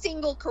made a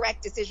single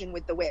correct decision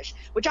with the wish,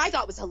 which I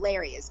thought was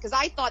hilarious, because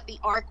I thought the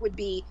arc would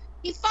be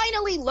he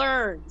finally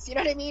learns, you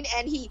know what I mean,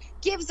 and he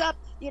gives up,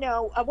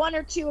 a 1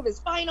 or 2 of his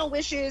final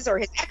wishes or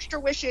his extra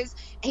wishes,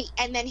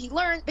 and then he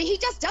learns, but he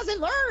just doesn't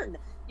learn.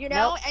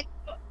 Nope.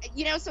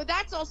 And so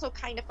that's also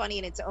kind of funny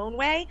in its own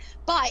way.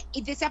 But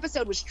this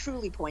episode was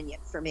truly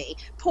poignant for me.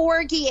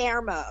 Poor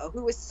Guillermo,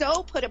 who was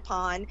so put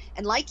upon,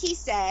 and like he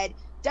said,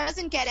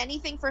 doesn't get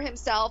anything for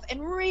himself, and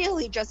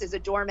really just is a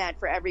doormat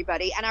for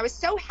everybody. And I was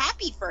so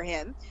happy for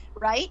him,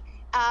 right?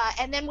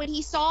 And then when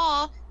he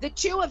saw the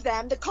 2 of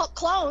them, the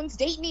clones,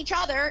 dating each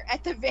other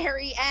at the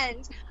very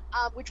end,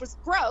 which was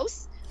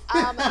gross,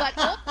 but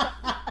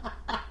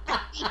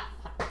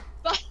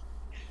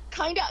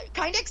also,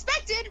 kind of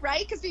expected, right?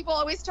 Because people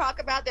always talk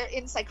about that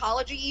in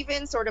psychology,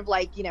 even sort of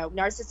like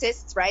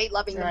narcissists, right,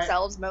 loving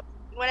themselves most,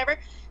 whatever.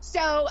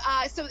 So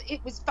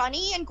it was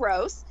funny and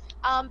gross,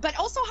 but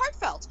also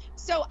heartfelt.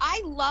 So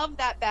I love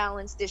that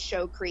balance this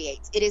show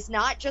creates. It is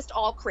not just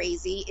all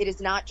crazy. It is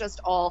not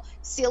just all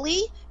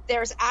silly.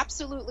 There's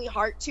absolutely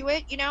heart to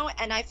it,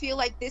 and I feel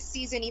like this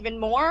season even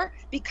more,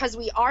 because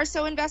we are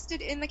so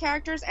invested in the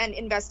characters and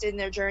invested in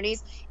their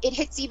journeys, it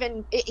hits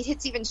even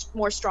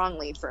more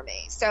strongly for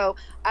me. So,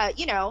 I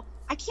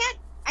can't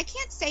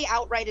say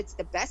outright it's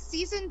the best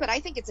season, but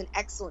I think it's an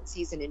excellent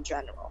season in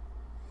general.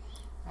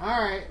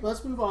 All right,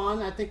 let's move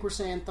on. I think we're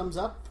saying thumbs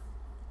up.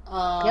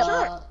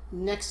 Sure.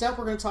 Next up,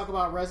 we're going to talk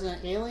about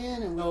Resident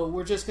Alien, and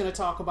we're just going to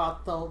talk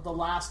about the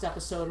last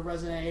episode of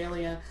Resident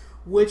Alien,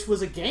 which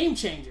was a game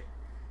changer.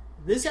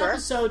 This Sure.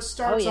 episode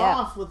starts Oh, yeah.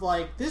 off with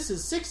like, this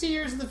is 60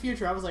 years in the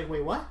future. I was like,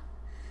 wait, what?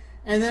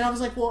 And then I was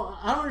like, well,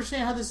 I don't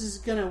understand how this is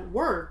going to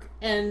work.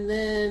 And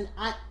then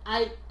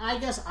I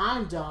guess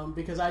I'm dumb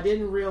because I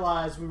didn't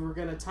realize we were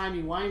going to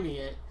timey-wimey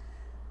it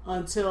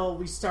until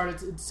we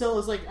started. Until it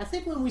was like, I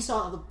think when we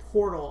saw the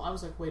portal, I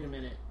was like, wait a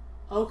minute.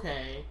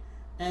 Okay.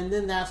 And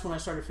then that's when I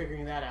started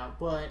figuring that out.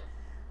 But,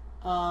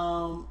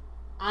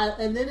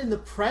 and then in the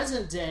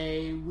present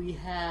day, we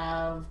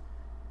have,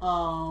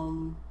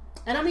 and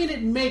I mean,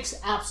 it makes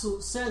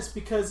absolute sense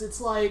because it's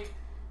like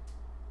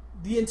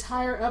the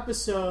entire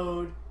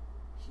episode.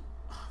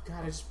 Oh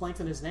God, I just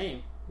blanked on his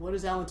name. What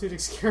is Alan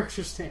Tudyk's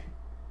character's name?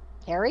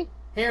 Harry?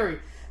 Harry.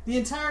 The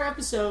entire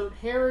episode,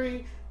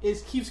 Harry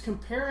keeps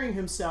comparing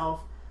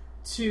himself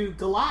to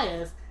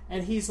Goliath,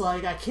 and he's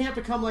like, I can't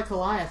become like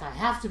Goliath. I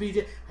have to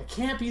be. I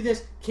can't be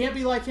this. Can't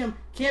be like him.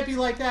 Can't be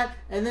like that.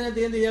 And then at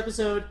the end of the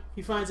episode,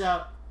 he finds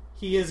out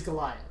he is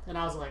Goliath, and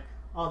I was like,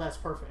 oh, that's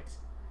perfect.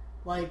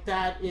 Like,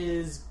 that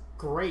is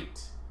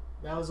great.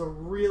 That was a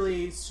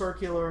really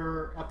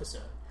circular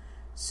episode.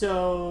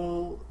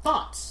 So,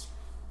 thoughts?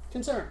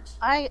 Concerns?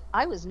 I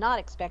was not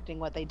expecting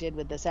what they did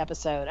with this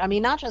episode. I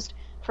mean, not just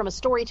from a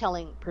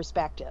storytelling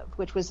perspective,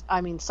 which was,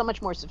 I mean, so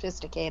much more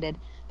sophisticated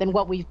than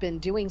what we've been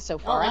doing so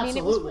far. Oh, I mean,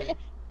 absolutely.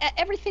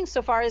 everything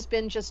so far has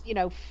been just,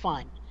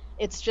 fun.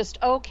 It's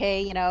just,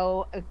 okay,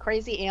 a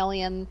crazy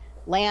alien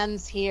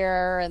lands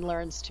here and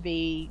learns to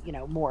be,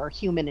 more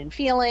human in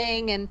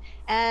feeling,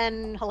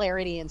 and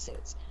hilarity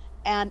ensues.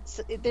 And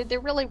so there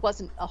really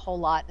wasn't a whole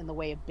lot in the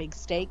way of big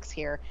stakes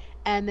here.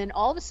 And then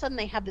all of a sudden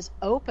they have this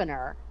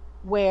opener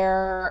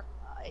where,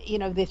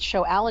 they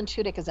show Alan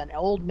Tudyk as an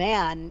old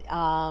man,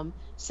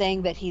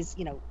 saying that he's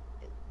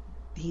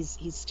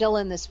still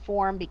in this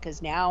form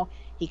because now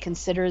he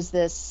considers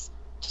this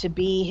to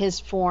be his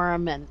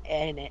form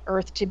and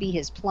Earth to be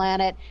his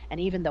planet. And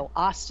even though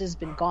Asta's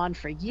been gone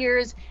for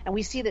years, and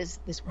we see this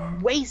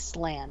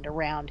wasteland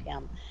around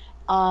him,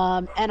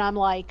 and I'm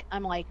like,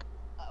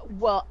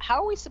 well,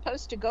 how are we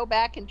supposed to go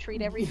back and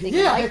treat everything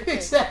like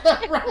this?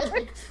 Exactly. Right.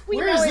 Like,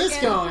 where is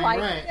this going?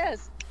 Right.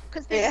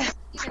 Because there's not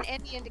even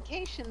any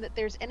indication that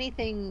there's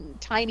anything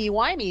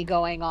timey-wimey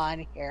going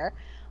on here.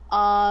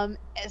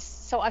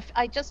 So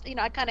I just,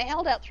 I kind of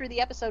held out through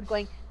the episode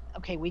going,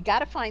 okay, we got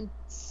to find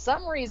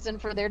some reason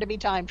for there to be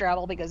time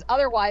travel because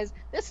otherwise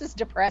this is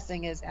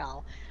depressing as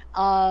hell.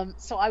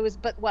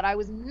 But what I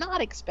was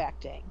not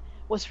expecting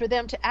was for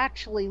them to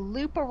actually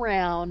loop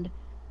around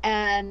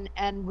and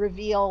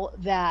reveal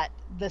that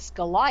this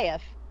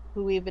Goliath,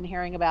 who we've been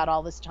hearing about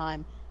all this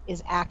time,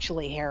 is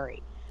actually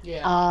Harry.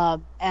 Yeah.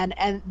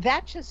 And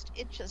that just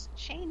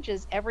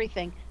changes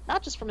everything,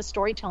 not just from a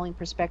storytelling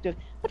perspective,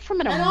 but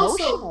from an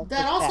emotional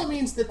that perspective. also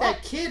means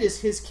that kid is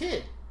his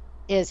kid.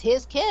 Is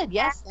his kid,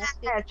 yes. That's his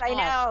Yes, I child.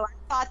 know. I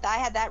thought I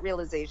had that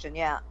realization,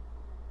 yeah.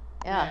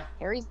 Yeah,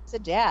 Harry's a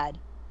dad.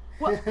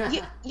 Well,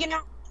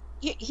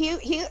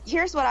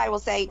 here's what I will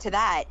say to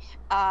that.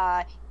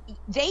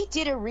 They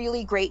did a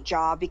really great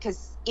job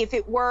because if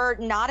it were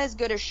not as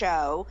good a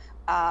show,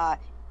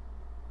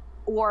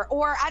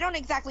 or I don't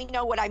exactly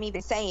know what I'm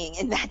even saying,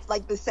 and that's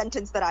like the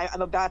sentence that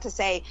I'm about to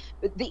say.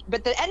 But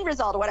the end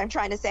result of what I'm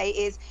trying to say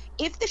is,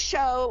 if the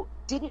show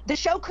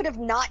could have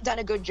not done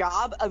a good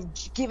job of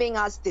giving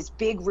us this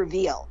big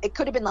reveal. It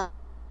could have been like,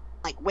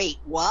 wait,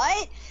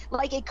 what?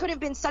 Like, it could have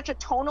been such a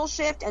tonal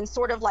shift and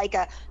sort of like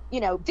a,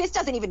 this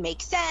doesn't even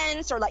make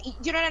sense, or like,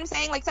 you know what I'm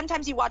saying? Like,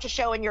 sometimes you watch a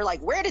show and you're like,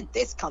 where did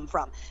this come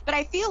from? But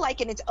I feel like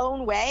in its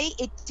own way,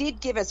 it did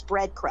give us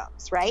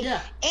breadcrumbs, right?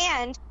 Yeah.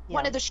 And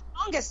one of the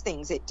strongest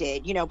things it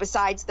did,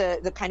 besides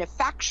the kind of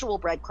factual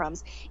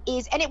breadcrumbs,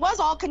 and it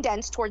was all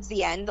condensed towards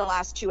the end, the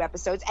last 2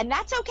 episodes, and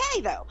that's okay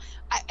though,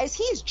 as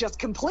he is just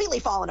completely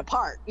fallen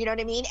apart, you know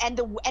what I mean? And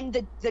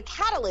the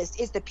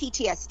catalyst is the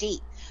PTSD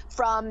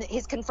from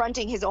his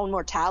confronting his own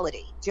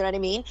mortality. Do you know what I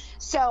mean?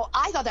 So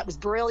I thought that was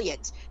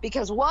brilliant,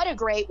 because what a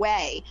great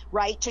way,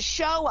 right, to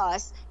show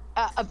us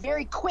a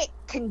very quick,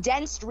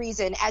 condensed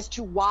reason as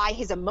to why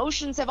his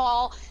emotions have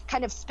all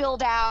kind of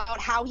spilled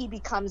out, how he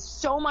becomes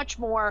so much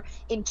more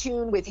in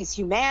tune with his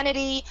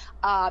humanity,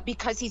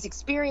 because he's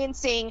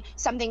experiencing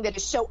something that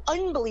is so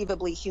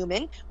unbelievably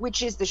human,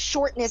 which is the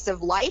shortness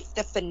of life,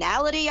 the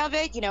finality of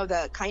it,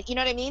 the kind, you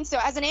know what I mean? So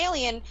as an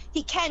alien,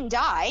 he can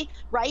die,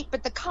 right?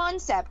 But the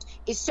concept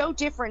is so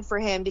different for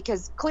him,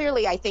 because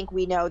clearly I think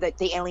we know that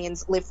the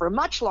aliens live for a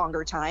much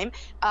longer time,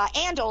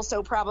 and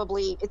also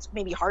probably it's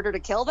maybe harder to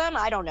kill them.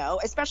 I don't know,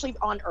 especially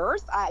on Earth.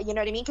 You know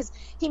what I mean? Because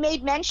he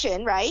made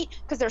mention, right?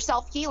 Because they're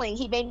self-healing.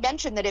 He made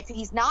mention that if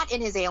he's not in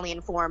his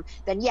alien form,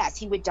 then yes,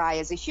 he would die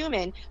as a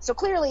human. So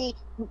clearly,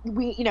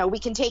 we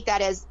can take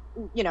that as,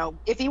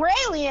 if he were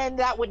alien,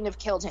 that wouldn't have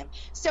killed him.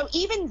 So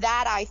even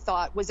that, I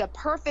thought, was a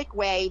perfect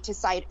way to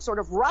sort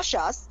of rush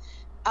us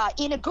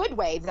in a good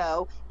way,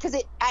 though,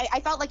 because I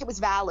felt like it was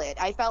valid.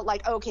 I felt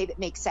like, okay, that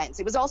makes sense.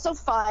 It was also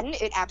fun.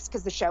 It apps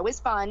because the show is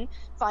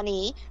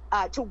funny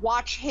to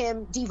watch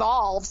him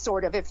devolve,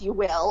 sort of, if you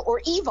will,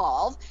 or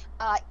evolve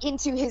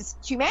into his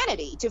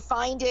humanity, to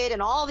find it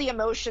and all the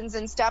emotions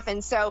and stuff.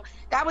 And so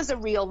that was a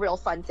real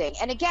fun thing.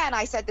 And again,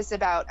 I said this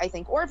about, I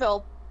think,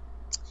 Orville,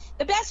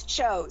 the best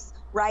shows,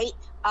 right?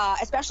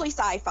 Especially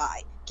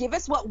sci-fi. Give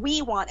us what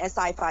we want as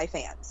sci-fi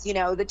fans,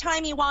 the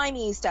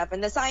timey-wimey stuff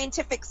and the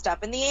scientific stuff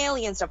and the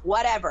alien stuff,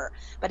 whatever.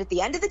 But at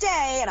the end of the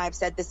day, and I've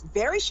said this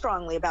very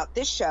strongly about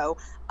this show,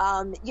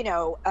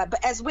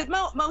 but as with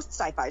most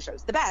sci-fi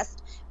shows, the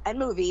best and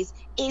movies,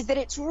 is that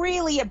it's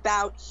really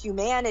about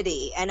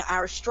humanity and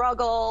our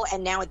struggle.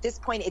 And now at this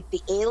point, it's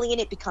the alien,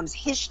 it becomes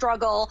his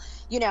struggle,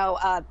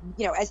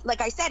 as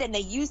like I said, and they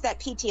use that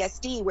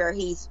PTSD where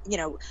he's,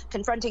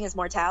 confronting his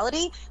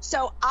mortality.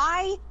 So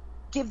I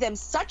give them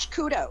such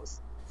kudos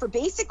for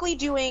basically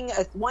doing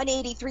a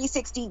 180,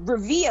 360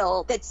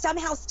 reveal that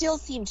somehow still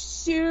seemed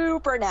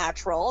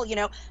supernatural,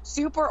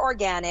 super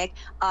organic.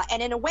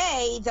 And in a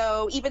way,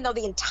 though, even though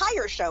the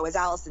entire show, as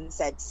Allison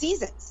said,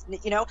 seasons,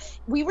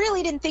 we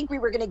really didn't think we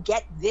were going to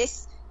get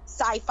this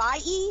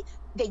sci-fi-y.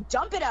 They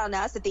dump it on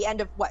us at the end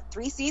of,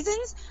 3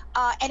 seasons?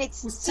 And it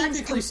was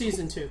technically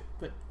season 2,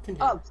 but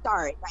continue. Oh,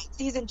 sorry, right,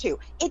 season 2.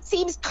 It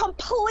seems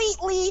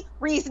completely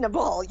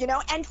reasonable,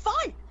 and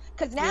fun.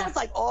 Because now it's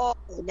like, oh,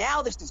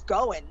 now this is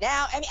going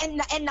now.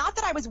 And not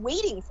that I was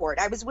waiting for it.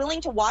 I was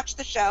willing to watch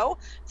the show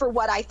for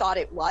what I thought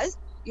it was.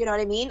 You know what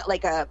I mean?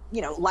 Like a,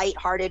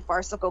 lighthearted,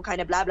 farcical kind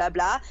of blah, blah,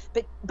 blah.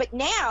 But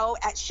now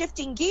at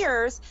shifting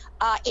gears,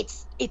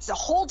 it's a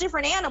whole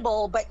different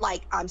animal, but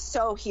like, I'm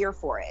so here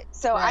for it.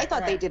 So I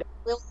thought they did a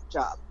real good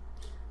job.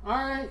 All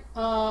right.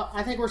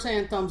 I think we're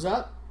saying thumbs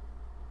up.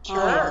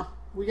 Sure.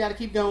 We got to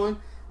keep going.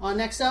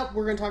 Next up,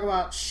 we're going to talk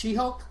about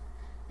She-Hulk.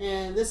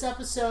 And this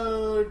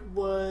episode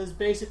was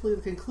basically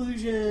the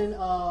conclusion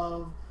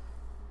of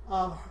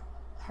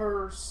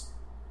her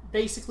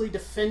basically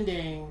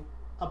defending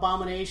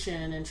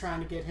Abomination and trying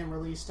to get him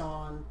released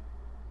on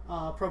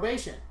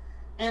probation.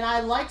 And I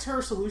liked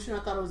her solution.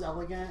 I thought it was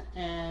elegant.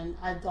 And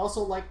I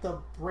also liked the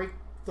break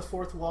the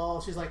fourth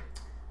wall. She's like,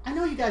 I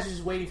know you guys are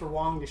just waiting for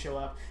Wong to show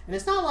up. And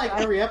it's not like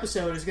every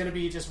episode is going to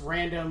be just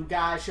random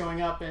guys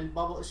showing up and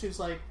bubble. She's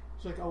like,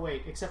 oh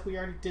wait, except we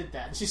already did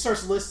that. And she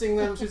starts listing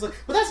them. She's like,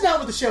 but that's not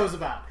what the show's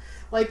about.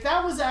 Like,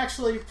 that was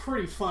actually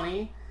pretty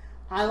funny.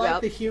 I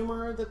like the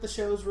humor that the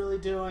show's really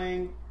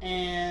doing.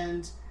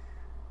 And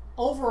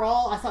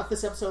overall, I thought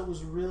this episode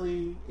was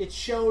really, it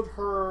showed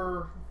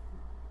her,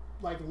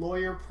 like,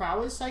 lawyer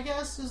prowess, I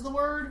guess is the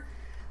word.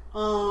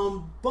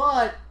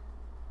 But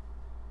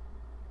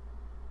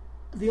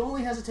the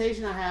only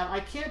hesitation I have, I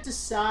can't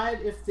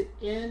decide if the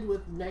end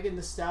with Megan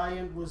Thee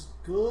Stallion was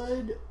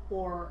good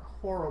or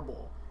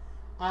horrible.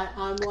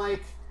 I'm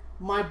like,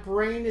 my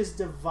brain is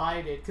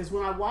divided, because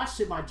when I watched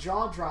it, my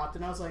jaw dropped,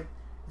 and I was like,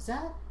 was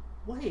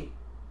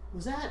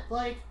that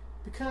like,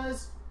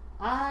 because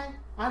I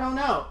don't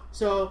know.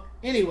 So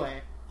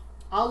anyway,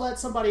 I'll let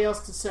somebody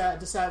else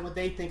decide what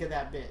they think of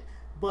that bit.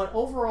 But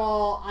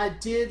overall, I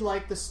did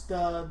like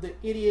the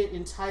idiot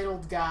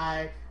entitled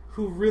guy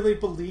who really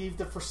believed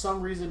that for some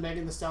reason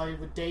Megan Thee Stallion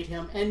would date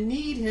him and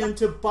need him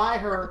to buy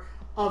her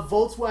a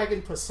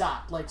Volkswagen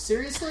Passat. Like,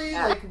 seriously?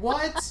 Like,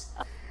 what?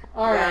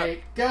 All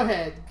right, go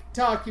ahead.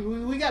 Talk.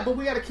 We got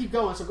to keep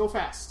going, so go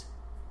fast.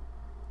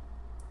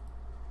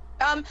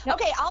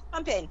 Okay, I'll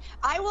jump in.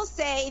 I will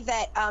say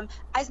that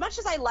as much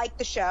as I like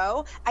the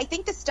show, I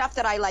think the stuff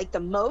that I like the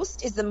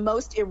most is the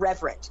most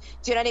irreverent.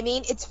 Do you know what I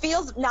mean? It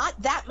feels not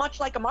that much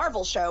like a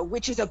Marvel show,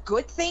 which is a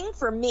good thing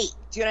for me.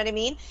 Do you know what I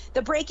mean?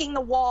 The breaking the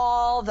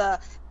wall, the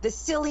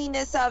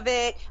silliness of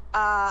it.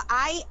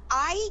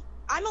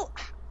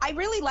 I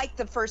really liked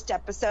the first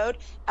episode,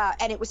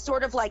 and it was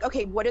sort of like,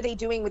 okay, what are they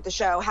doing with the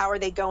show? How are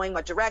they going?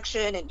 What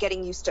direction? And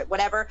getting used to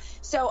whatever.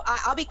 So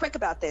I'll be quick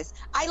about this.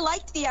 I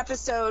liked the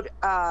episode,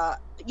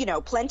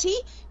 plenty,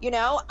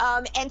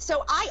 and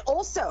so I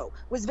also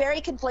was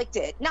very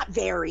conflicted, not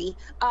very,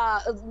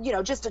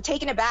 just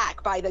taken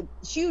aback by the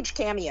huge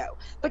cameo.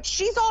 But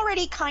she's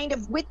already kind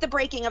of with the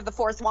breaking of the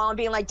fourth wall and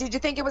being like, did you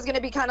think it was going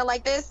to be kind of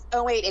like this?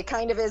 Oh, wait, it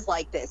kind of is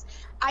like this.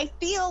 I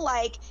feel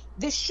like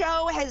the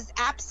show has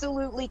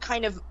absolutely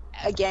kind of,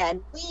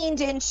 again,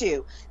 leaned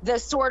into the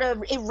sort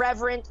of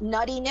irreverent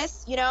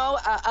nuttiness,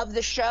 of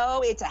the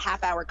show. It's a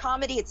half-hour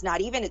comedy. It's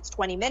not even. It's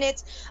 20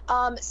 minutes.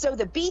 So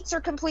the beats are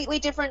completely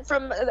different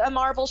from a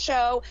Marvel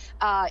show.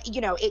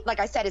 Like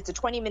I said, it's a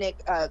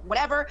 20-minute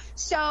whatever.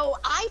 So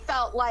I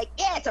felt like,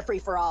 it's a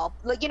free-for-all.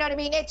 Like, you know what I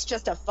mean? It's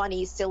just a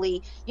funny,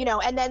 silly,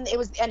 and then it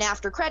was an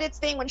after-credits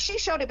thing. When she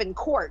showed up in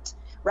court,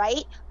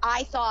 right?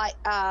 I thought,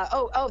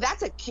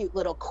 that's a cute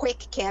little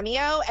quick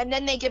cameo. And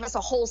then they give us a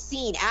whole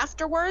scene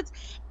afterwards.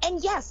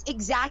 And yes,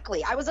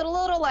 exactly. I was a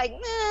little like,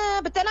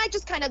 but then I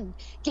just kind of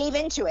gave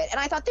into it. And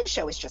I thought this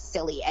show is just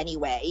silly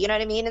anyway. You know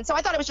what I mean? And so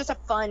I thought it was just a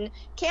fun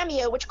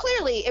cameo, which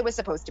clearly it was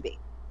supposed to be.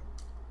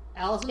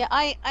 Allison? Yeah,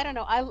 I don't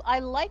know. I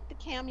liked the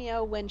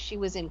cameo when she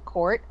was in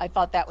court. I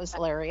thought that was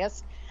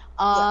hilarious.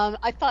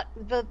 I thought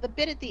the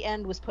bit at the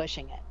end was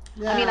pushing it.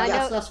 Yeah, I mean, I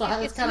know that's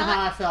it's kind of not-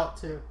 how I felt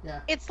too.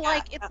 Yeah. It's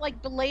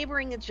like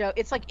belaboring a joke.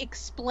 It's like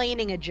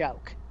explaining a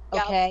joke.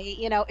 Yep. Okay,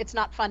 it's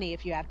not funny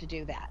if you have to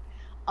do that.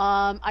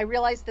 I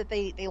realize that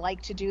they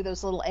like to do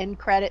those little end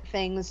credit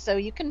things, so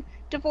you can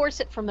divorce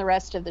it from the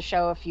rest of the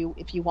show if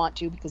you want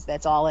to, because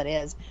that's all it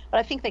is. But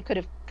I think they could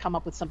have come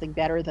up with something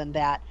better than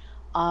that.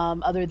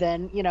 Other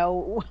than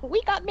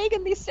we got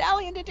Megan Thee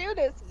Stallion to do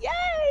this,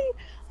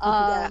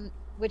 yay!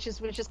 Which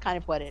is kind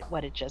of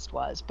what it just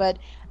was. But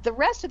the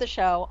rest of the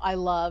show I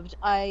loved.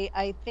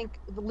 I think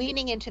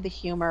leaning into the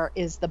humor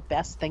is the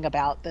best thing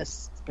about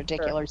this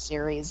particular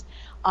series.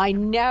 I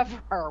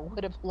never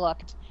would have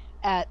looked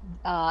at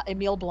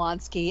Emil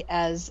Blonsky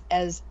as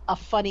a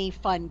funny,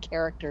 fun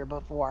character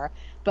before,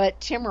 but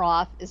Tim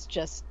Roth is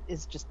just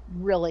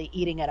really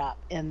eating it up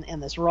in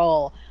this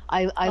role.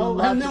 I love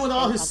and then with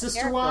all his take on the sister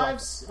character.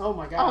 wives. Oh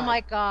my god. Oh my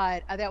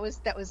god, that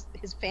was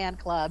his fan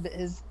club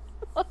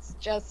was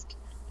just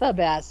the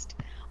best.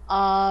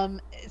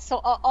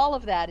 So all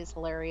of that is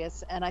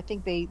hilarious, and I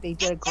think they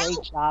did a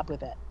great job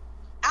with it.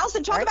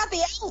 Allison, talk Right? about the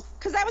elf,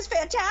 because that was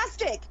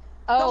fantastic.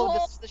 Oh,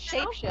 whole- the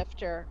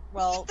shapeshifter.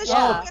 Well, The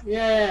yeah, Oh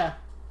yeah.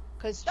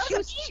 because That she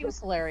was was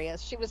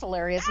hilarious. She was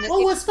hilarious. And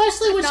Well,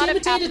 especially when could she not have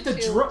imitated the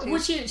happened to-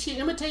 when she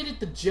imitated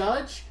the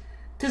judge,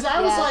 because I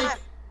was Yeah.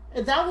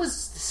 like, that was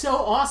so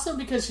awesome,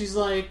 because she's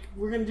like,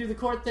 we're gonna do the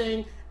court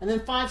thing, and then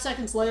 5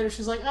 seconds later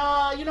she's like,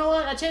 you know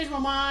what? I changed my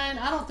mind.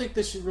 I don't think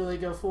this should really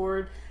go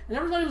forward. And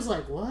everybody was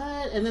like,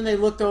 what? And then they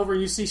looked over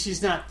and you see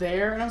she's not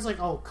there, and I was like,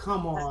 oh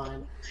come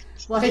on,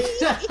 like.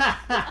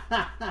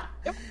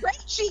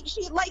 Right? She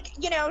she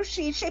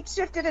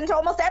shape-shifted into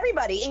almost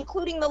everybody,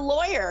 including the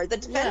lawyer, the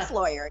defense Yeah.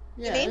 lawyer.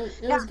 Yeah, I mean,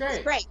 it was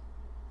great. great.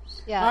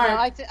 Yeah, All no,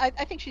 right.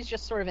 I think she's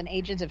just sort of an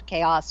agent of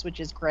chaos, which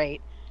is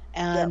great.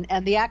 And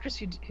the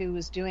actress who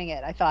was doing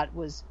it, I thought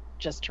was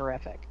just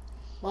terrific.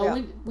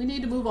 Well, we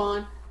need to move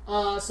on.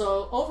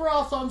 So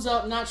overall, thumbs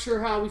up. Not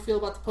sure how we feel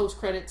about the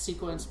post-credit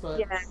sequence, but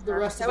the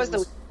rest that of was it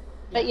was.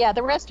 But yeah,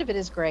 the rest of it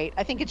is great.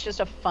 I think it's just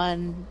a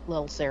fun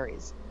little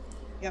series.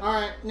 Yep. All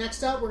right,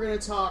 next up we're going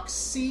to talk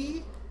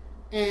C,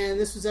 and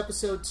this was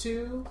episode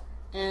 2.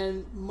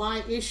 And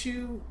my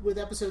issue with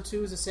episode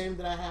 2 is the same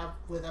that I have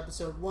with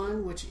episode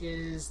 1, which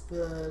is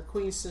the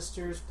Queen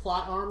Sister's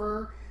plot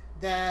armor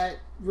that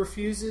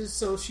refuses.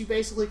 So she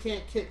basically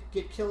can't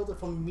get killed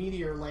if a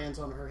meteor lands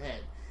on her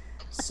head.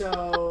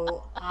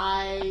 So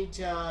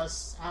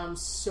I'm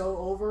so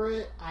over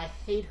it. I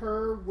hate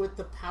her with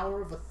the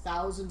power of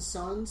 1,000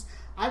 suns.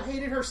 I've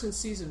hated her since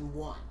season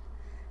 1.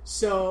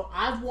 So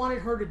I've wanted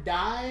her to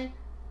die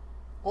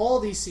all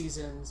these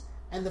seasons,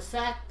 and the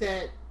fact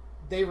that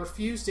they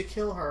refuse to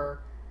kill her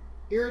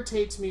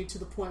irritates me to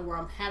the point where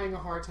I'm having a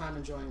hard time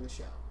enjoying the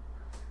show.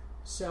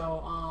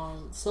 So,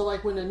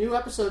 like when a new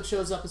episode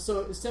shows up,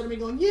 so instead of me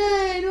going,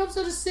 "Yay, new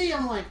episode of C,"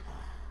 I'm like,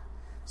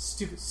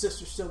 "Stupid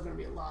sister's still going to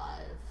be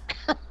alive."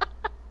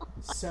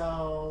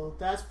 So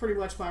that's pretty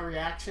much my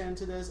reaction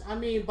to this. I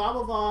mean,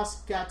 Baba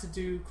Voss got to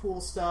do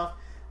cool stuff.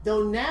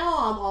 Though now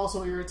I'm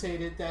also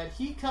irritated that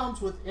he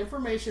comes with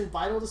information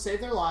vital to save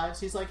their lives.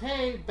 He's like,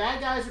 hey, bad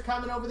guys are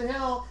coming over the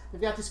hill.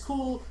 They've got this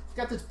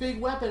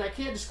big weapon I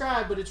can't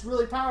describe, but it's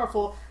really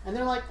powerful. And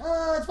they're like,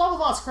 is Baba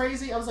Voss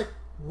crazy? I was like,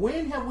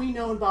 when have we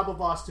known Baba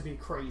Voss to be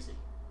crazy?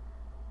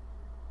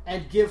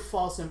 And give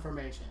false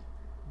information?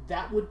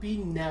 That would be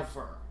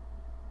never.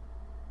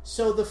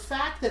 So the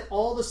fact that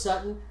all of a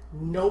sudden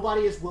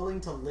nobody is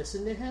willing to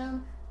listen to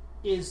him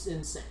is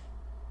insane.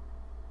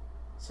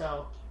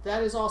 So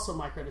that is also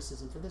my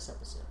criticism for this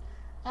episode.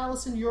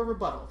 Allison, your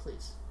rebuttal,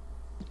 please.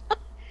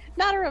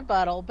 Not a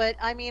rebuttal, but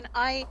I mean,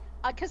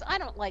 because I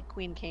don't like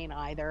Queen Kane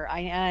either.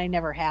 I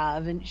never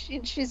have, and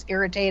she's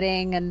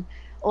irritating, and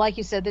like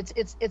you said,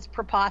 it's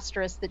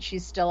preposterous that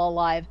she's still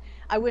alive.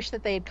 I wish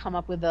that they had come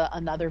up with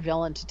another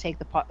villain to take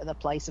the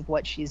place of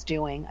what she's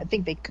doing. I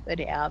think they could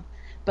have,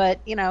 but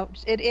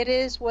it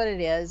is what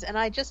it is, and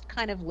I just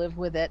kind of live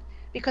with it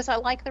because I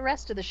like the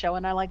rest of the show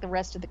and I like the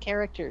rest of the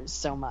characters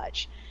so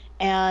much.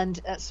 And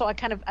so I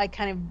kind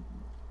of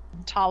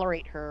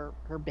tolerate her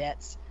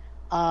bits.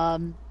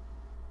 I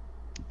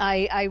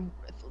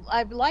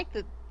like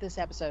this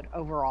episode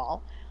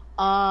overall.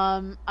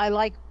 I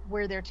like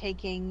where they're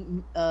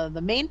taking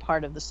the main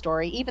part of the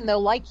story, even though,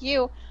 like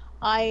you,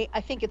 I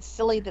think it's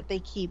silly that they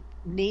keep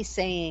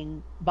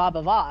naysaying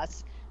Baba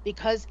Voss,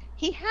 because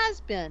he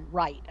has been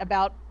right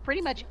about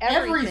pretty much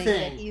everything.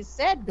 That he's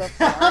said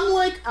before. I'm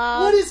like,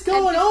 what is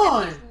going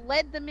on? He's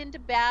led them into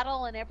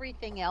battle and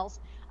everything else.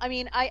 I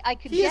mean, I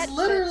could He get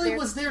literally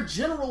was their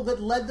general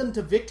that led them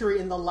to victory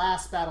in the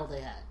last battle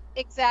they had.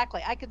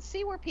 Exactly. I could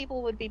see where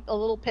people would be a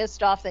little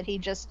pissed off that he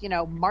just,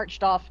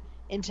 marched off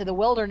into the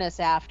wilderness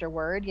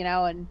afterward,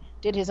 and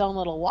did his own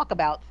little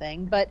walkabout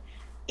thing. But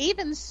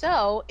even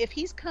so, if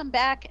he's come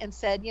back and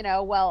said,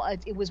 well,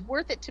 it was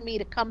worth it to me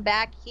to come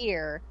back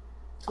here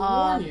To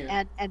warn you.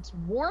 and to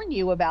warn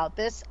you about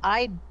this,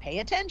 I'd pay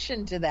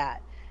attention to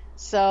that.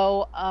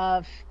 So,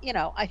 I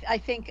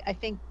think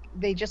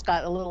they just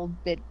got a little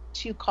bit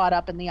too caught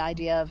up in the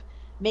idea of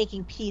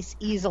making peace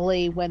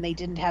easily when they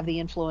didn't have the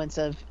influence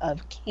of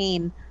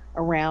Cain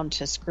around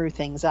to screw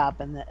things up,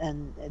 and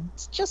it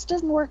just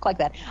doesn't work like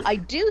that. I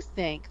do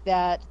think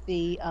that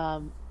the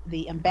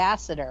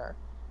ambassador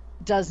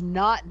does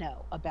not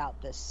know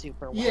about this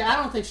superwoman. Yeah, I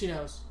don't think she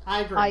knows.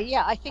 I agree.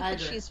 I think that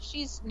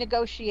she's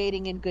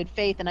negotiating in good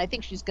faith, and I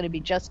think she's going to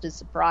be just as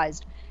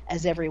surprised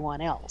as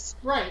everyone else.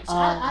 Right.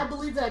 I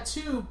believe that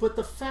too, but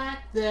the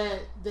fact that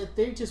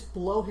they just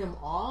blow him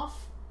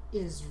off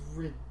is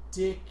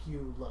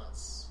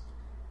ridiculous.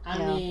 I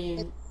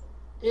mean,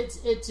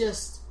 it's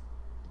just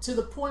to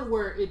the point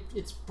where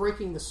it's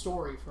breaking the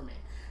story for me.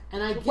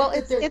 And I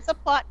get it's a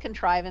plot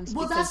contrivance.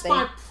 Well, that's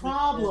my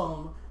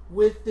problem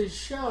with the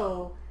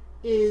show,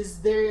 is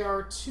they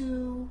are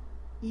too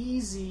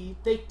easy.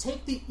 They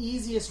take the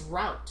easiest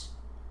route.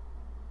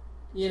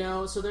 You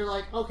know, so they're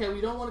like, okay,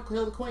 we don't want to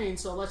kill the queen,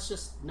 so let's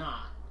just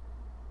not.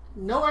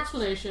 No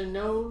explanation,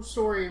 no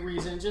story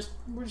reason,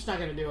 we're just not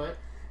going to do it.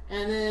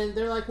 And then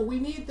they're like, well, we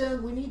need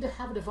to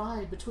have a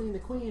divide between the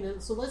queen,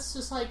 and so let's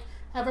just like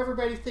have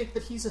everybody think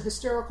that he's a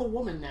hysterical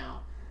woman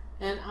now.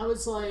 And I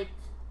was like,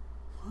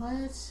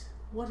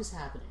 what is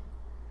happening?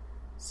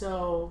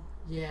 So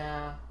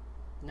yeah,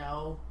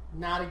 no,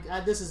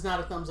 this is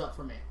not a thumbs up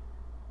for me.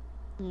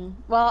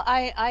 Well,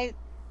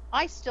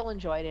 I still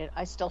enjoyed it.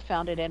 I still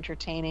found it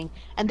entertaining.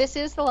 And this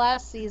is the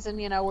last season.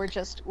 You know,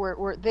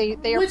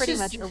 they are pretty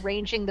much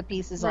arranging the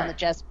pieces on the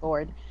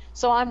chessboard.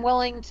 So I'm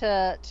willing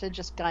to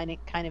just kind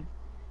of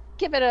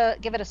give it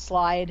a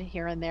slide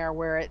here and there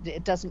where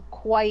it doesn't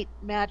quite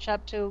match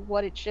up to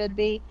what it should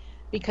be,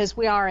 because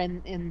we are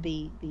in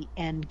the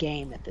end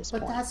game at this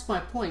point. But that's my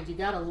point. You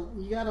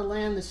gotta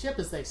land the ship,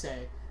 as they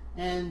say.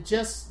 And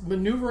just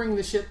maneuvering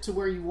the ship to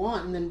where you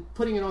want and then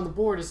putting it on the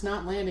board is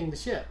not landing the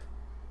ship.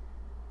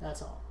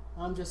 That's all.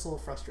 I'm just a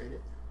little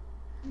frustrated.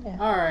 Yeah.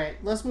 All right,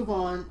 let's move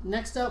on.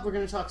 Next up, we're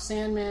going to talk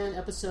Sandman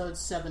episodes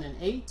 7 and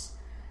 8.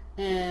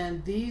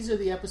 And these are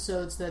the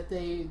episodes that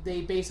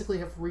they basically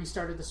have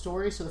restarted the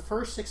story. So the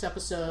first 6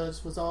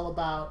 episodes was all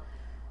about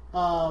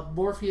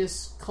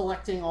Morpheus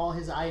collecting all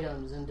his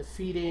items and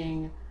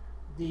defeating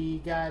the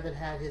guy that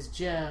had his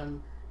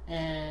gem.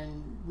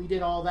 And we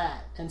did all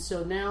that. And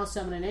so now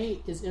 7 and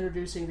 8 is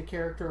introducing the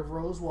character of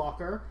Rose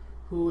Walker,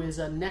 who is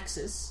a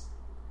Nexus.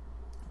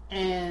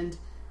 And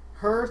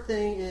her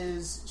thing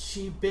is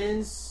she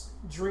bends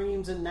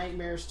dreams and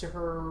nightmares to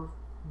her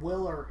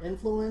will or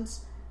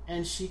influence,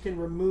 and she can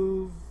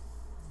remove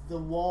the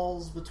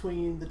walls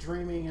between the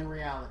dreaming and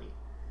reality.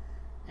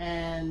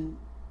 And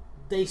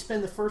they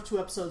spend the first 2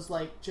 episodes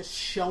like just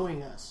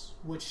showing us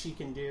what she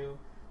can do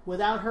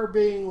without her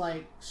being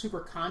like super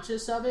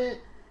conscious of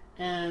it,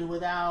 and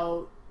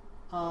without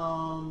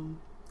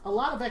a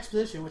lot of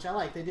exposition, which I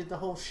like. They did the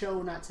whole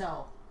show not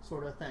tell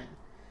sort of thing.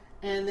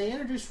 And they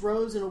introduced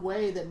Rose in a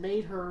way that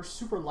made her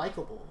super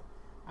likable.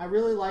 I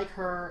really like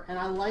her, and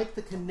I like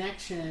the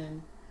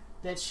connection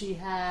that she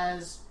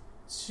has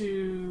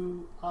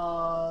to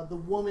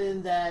the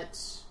woman that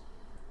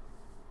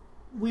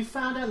we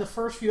found out in the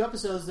first few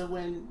episodes, that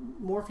when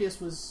Morpheus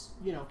was,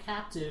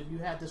 captive, you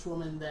had this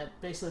woman that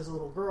basically as a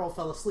little girl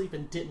fell asleep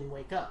and didn't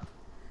wake up.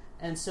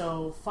 And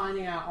so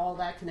finding out all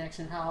that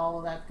connection, how all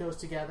of that goes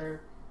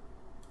together,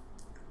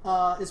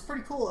 is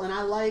pretty cool. And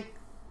I like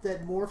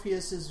that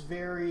Morpheus is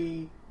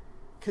very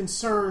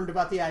concerned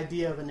about the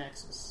idea of a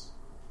Nexus.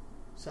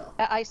 So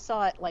I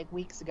saw it like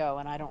weeks ago,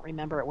 and I don't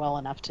remember it well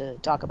enough to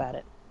talk about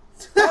it.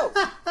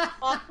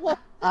 Oh.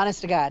 Honest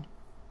to God.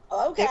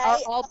 Okay. They are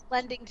all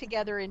blending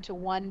together into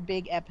one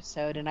big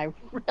episode, and I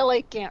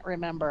really can't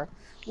remember.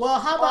 Well,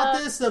 how about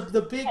this?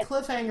 The big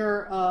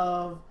cliffhanger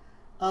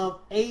of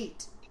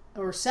 8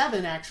 or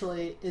 7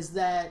 actually is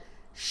that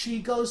she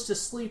goes to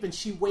sleep and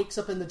she wakes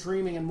up in the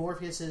dreaming in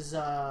Morpheus's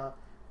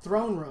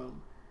throne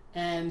room.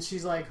 And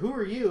she's like, "Who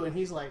are you?" And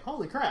he's like,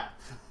 "Holy crap!"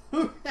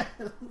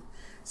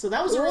 So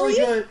that was a really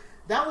good.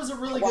 That was a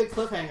really good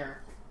cliffhanger.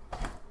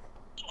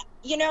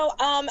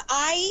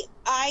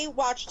 I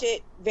watched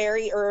it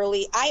very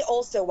early. I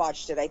also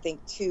watched it, I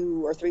think,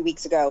 2 or 3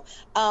 weeks ago.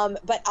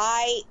 But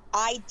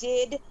I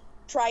did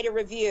try to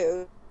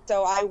review,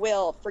 so I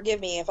will, forgive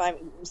me if I'm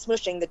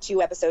smushing the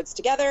 2 episodes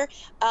together.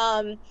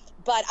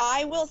 But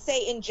I will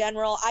say in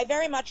general, I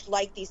very much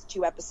like these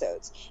 2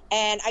 episodes.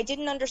 And I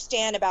didn't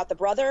understand about the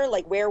brother,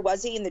 like where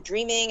was he in the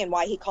dreaming and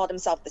why he called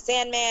himself the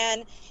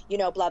Sandman,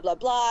 blah, blah,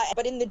 blah.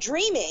 But in the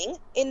dreaming,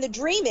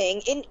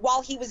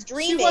 while he was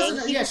dreaming...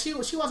 She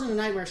wasn't a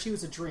nightmare, she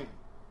was a dream.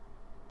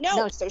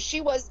 No, so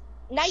she was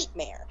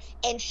Nightmare.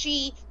 And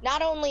she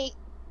not only,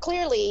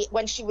 clearly,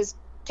 when she was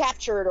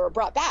captured or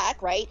brought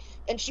back, right?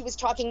 And she was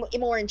talking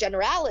more in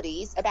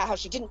generalities about how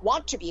she didn't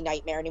want to be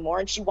Nightmare anymore,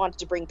 and she wanted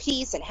to bring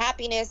peace and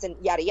happiness and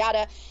yada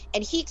yada.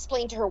 And he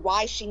explained to her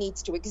why she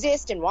needs to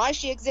exist and why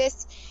she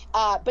exists.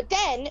 But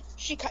then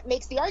she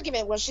makes the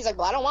argument when she's like,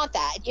 "Well, I don't want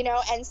that,"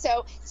 And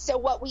so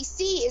what we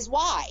see is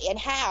why and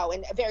how,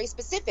 and very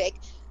specific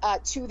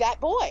to that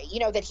boy,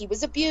 that he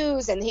was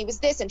abused and he was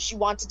this, and she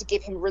wanted to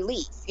give him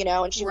relief,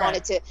 and she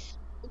wanted to.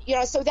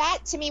 So that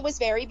to me was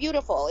very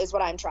beautiful, is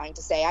what I'm trying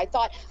to say.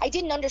 I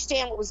didn't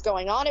understand what was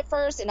going on at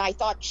first, and I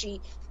thought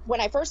she when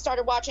I first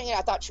started watching it,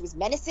 I thought she was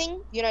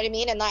menacing, you know what I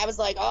mean? And I was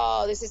like,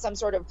 oh, this is some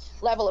sort of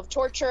level of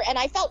torture. And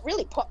I felt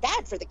really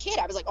bad for the kid.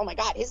 I was like, oh my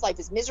God, his life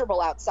is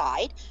miserable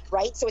outside,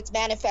 right? So it's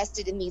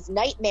manifested in these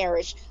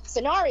nightmarish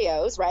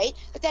scenarios, right?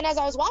 But then as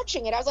I was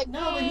watching it, I was like,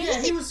 no, but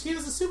yeah, he was a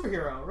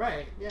superhero,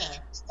 right? Yeah.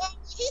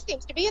 He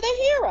seems to be the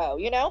hero,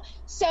 you know?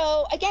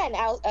 So again,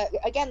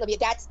 Libya,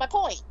 that's my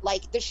point.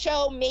 Like, the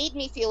show made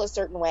me feel a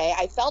certain way.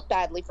 I felt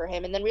badly for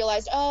him and then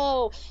realized,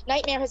 oh,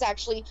 Nightmare has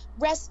actually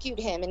rescued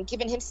him and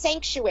given him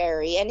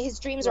sanctuary, and his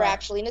dreams are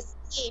actually an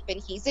escape,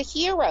 and he's a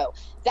hero.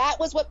 That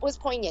was what was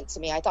poignant to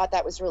me. I thought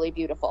that was really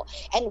beautiful.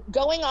 And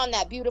going on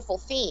that beautiful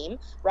theme,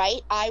 right,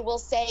 I will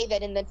say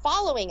that in the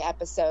following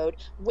episode,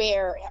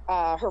 where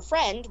her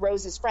friend,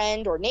 Rose's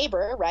friend or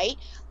neighbor, right,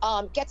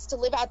 gets to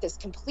live out this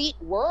complete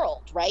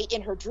world, right,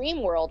 in her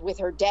dream world with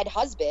her dead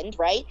husband,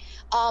 right,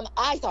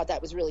 I thought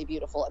that was really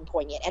beautiful and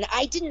poignant. And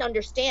I didn't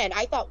understand.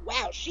 I thought,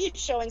 wow, she's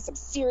showing some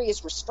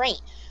serious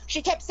restraint.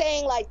 She kept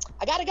saying, like,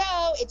 I gotta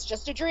go, it's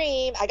just a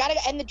dream, I gotta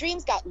go. And the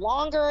dreams got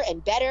longer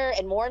and better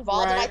and more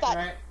involved. And I thought,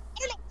 I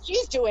don't know what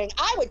she's doing.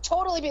 I would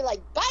totally be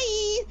like,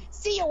 bye,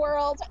 see you,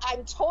 world.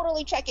 I'm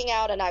totally checking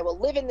out, and I will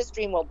live in this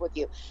dream world with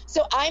you.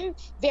 So I'm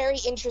very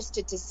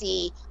interested to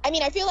see. I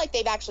mean, I feel like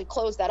they've actually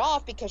closed that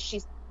off because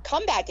she's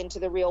come back into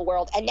the real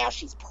world, and now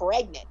she's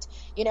pregnant,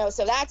 you know,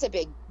 so that's a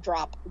big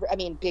drop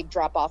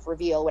off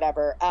reveal,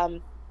 whatever.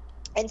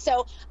 And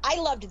so I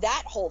loved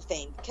that whole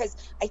thing, because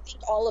I think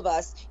all of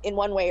us, in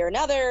one way or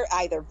another,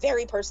 either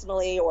very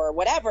personally or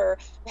whatever,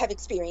 have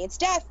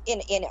experienced death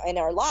in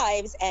our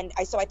lives. And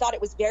so I thought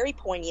it was very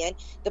poignant,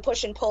 the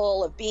push and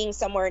pull of being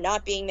somewhere,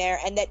 not being there,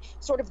 and that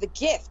sort of the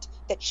gift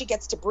that she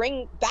gets to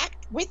bring back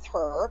with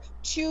her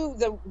to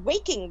the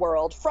waking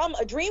world from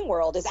a dream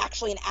world is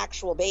actually an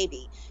actual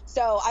baby.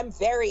 So I'm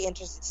very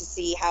interested to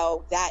see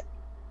how that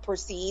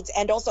proceeds,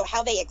 and also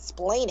how they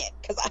explain it,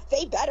 because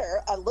they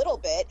better a little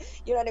bit,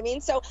 you know what I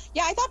mean? So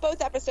yeah, I thought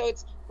both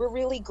episodes were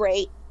really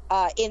great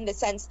in the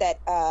sense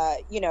that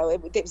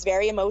it was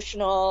very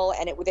emotional,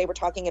 and they were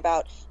talking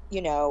about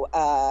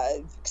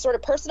sort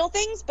of personal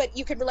things, but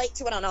you could relate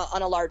to it on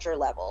a larger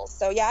level.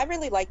 So yeah, I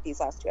really liked these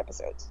last two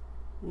episodes.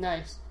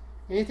 Nice.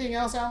 Anything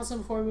else, Allison,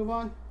 before we move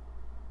on?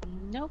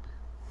 Nope.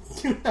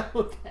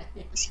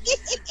 Okay.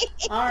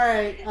 All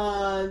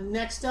right.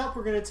 Next up,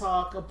 we're going to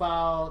talk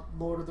about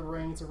Lord of the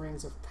Rings, The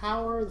Rings of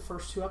Power, the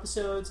first two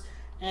episodes.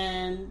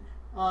 And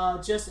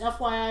just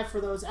FYI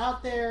for those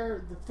out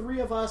there, the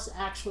three of us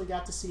actually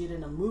got to see it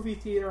in a movie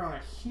theater on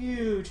a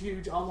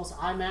huge, almost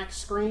IMAX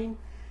screen.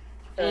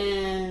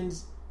 And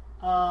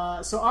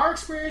so our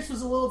experience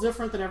was a little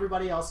different than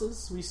everybody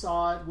else's. We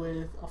saw it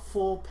with a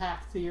full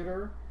packed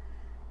theater,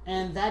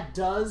 and that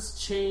does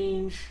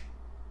change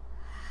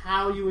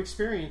how you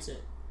experience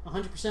it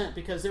 100%,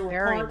 because there were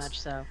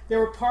there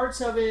were parts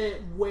of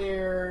it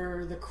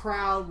where the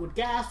crowd would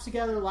gasp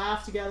together,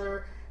 laugh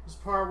together. There's a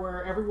part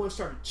where everyone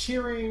started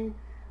cheering.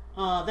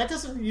 That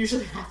doesn't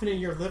usually happen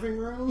in your living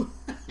room.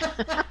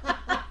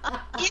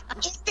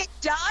 If it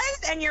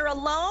does and you're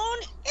alone,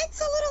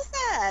 it's a little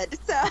sad.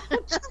 So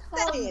just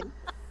saying.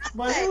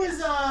 But it was,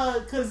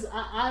 because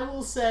I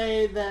will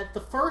say that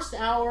the first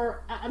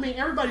hour, I mean,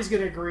 everybody's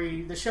going to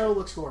agree, the show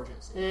looks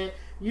gorgeous.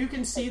 You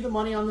can see the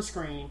money on the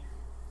screen.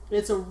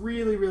 It's a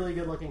really, really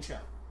good looking show.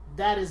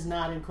 That is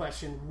not in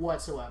question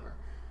whatsoever.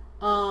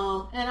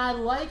 And I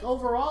like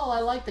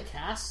the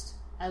cast.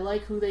 I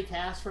like who they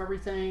cast for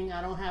everything.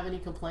 I don't have any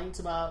complaints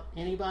about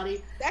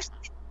anybody.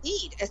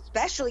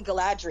 Especially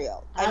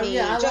Galadriel. I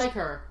like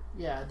her.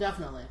 Yeah,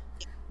 definitely.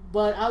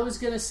 But I was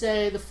going to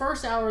say, the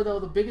first hour, though,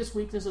 the biggest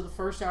weakness of the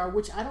first hour,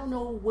 which I don't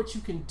know what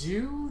you can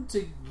do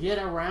to get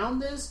around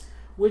this,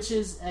 which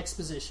is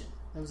exposition.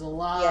 There was a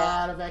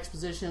lot of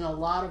exposition, a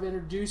lot of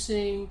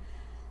introducing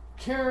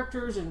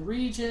characters and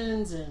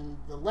regions and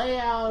the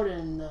layout.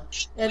 And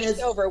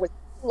it's over with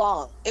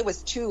long. It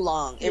was too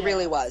long. It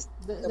really was.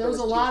 There was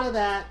a lot of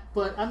that,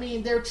 but I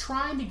mean, they're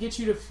trying to get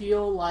you to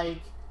feel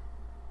like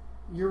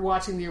you're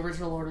watching the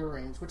original Lord of the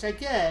Rings, which I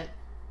get.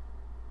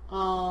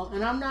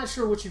 And I'm not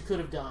sure what you could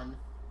have done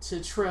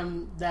to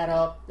trim that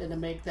up and to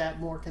make that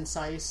more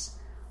concise.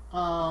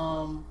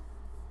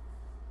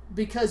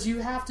 Because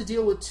you have to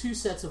deal with two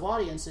sets of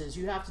audiences.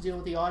 You have to deal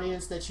with the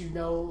audience that you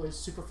know is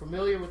super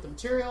familiar with the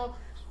material,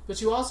 but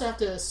you also have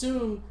to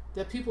assume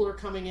that people are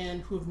coming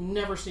in who've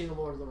never seen The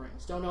Lord of the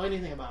Rings, don't know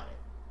anything about it.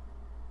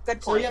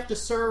 Good point. So you have to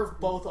serve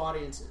both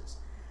audiences.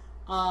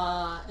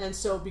 And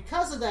so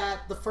because of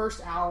that, the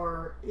first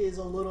hour is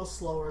a little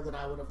slower than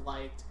I would have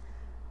liked.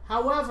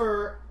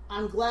 However,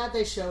 I'm glad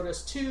they showed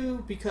us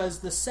two, because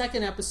the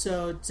second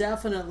episode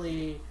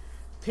definitely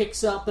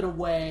picks up in a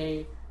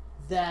way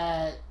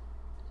that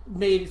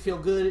made it feel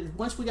good.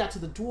 Once we got to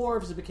the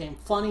dwarves, it became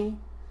funny,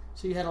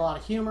 so you had a lot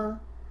of humor,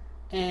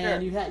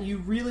 and you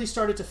really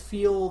started to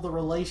feel the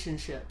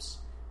relationships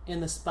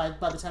in this by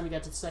the time you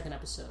got to the second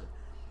episode.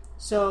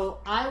 So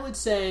I would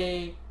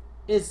say,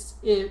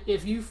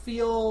 if you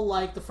feel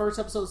like the first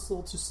episode is a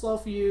little too slow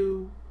for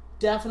you,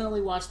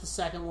 definitely watch the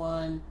second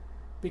one,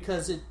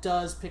 because it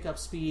does pick up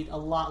speed, a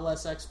lot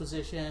less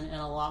exposition,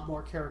 and a lot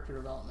more character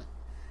development.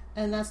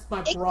 And that's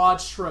my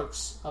broad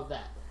strokes of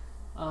that.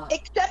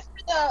 Except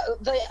for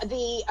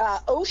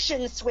the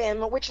ocean swim,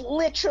 which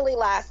literally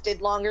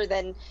lasted longer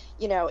than,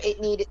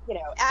 it needed,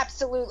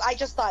 absolute. I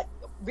just thought,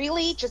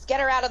 really? Just get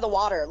her out of the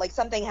water. Like,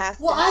 something has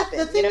to happen.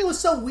 The thing that was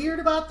so weird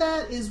about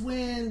that is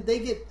when they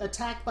get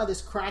attacked by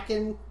this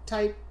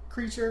Kraken-type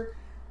creature,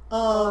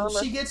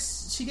 she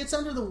gets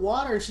under the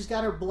water and she's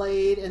got her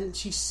blade and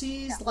she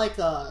sees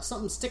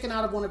something sticking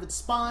out of one of its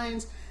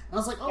spines. And I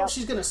was like,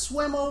 she's going to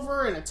swim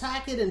over and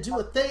attack it and do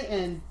a thing.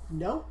 And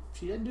no,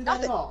 she didn't do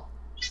that at all.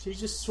 She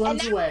just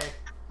swims away.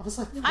 I was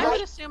like, what? I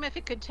would assume if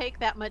it could take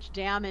that much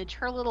damage,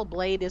 her little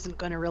blade isn't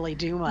going to really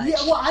do much.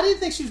 Yeah, well, I didn't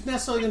think she was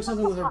necessarily doing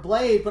something with her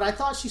blade, but I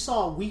thought she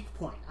saw a weak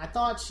point. I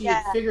thought she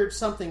had figured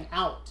something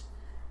out.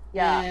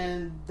 Yeah.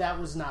 And that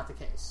was not the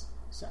case.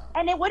 So.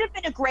 And it would have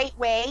been a great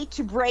way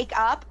to break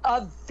up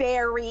a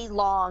very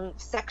long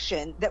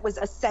section that was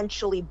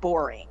essentially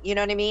boring. You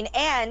know what I mean?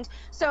 And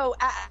so...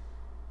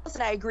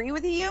 and I agree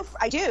with you.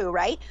 I do,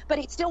 right? But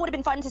it still would have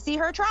been fun to see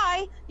her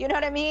try. You know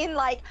what I mean?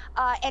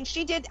 And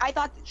she did. I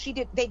thought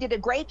they did a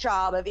great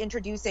job of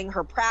introducing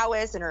her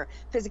prowess and her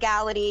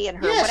physicality and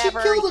her whatever.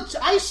 Yeah, she killed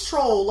an ice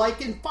troll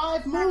in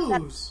 5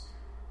 moves.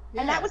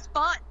 And that was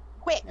fun,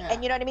 quick. Yeah.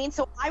 And you know what I mean?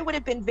 So I would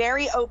have been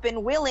very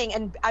open, willing,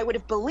 and I would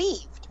have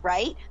believed,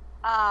 right?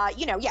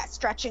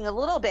 Stretching a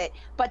little bit,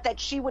 but that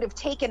she would have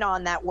taken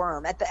on that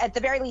worm at the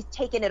very least,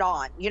 taken it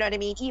on. You know what I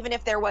mean? Even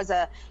if there was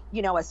a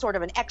sort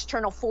of an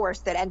external force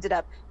that ended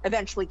up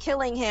eventually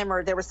killing him,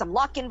 or there was some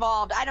luck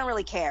involved. I don't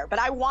really care, but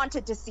I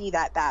wanted to see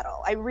that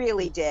battle. I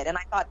really did, and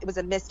I thought it was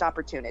a missed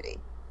opportunity.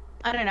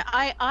 I don't know.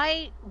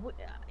 I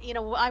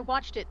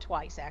watched it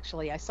twice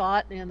actually. I saw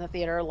it in the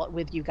theater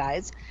with you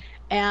guys.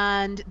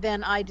 And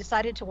then I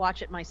decided to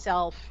watch it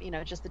myself,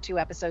 just the 2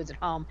 episodes at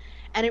home.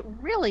 And it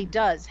really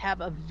does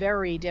have a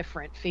very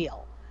different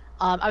feel.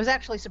 I was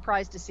actually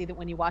surprised to see that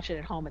when you watch it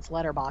at home, it's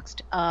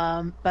letterboxed.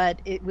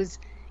 But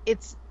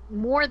it's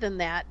more than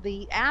that.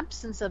 The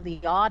absence of the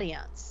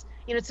audience.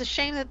 It's a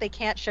shame that they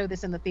can't show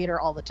this in the theater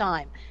all the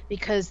time,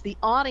 because the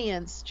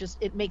audience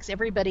it makes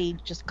everybody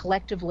just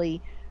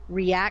collectively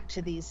react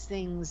to these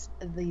things,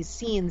 these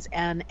scenes,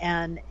 and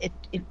it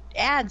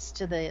adds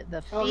to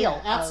the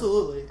feel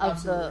absolutely.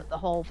 The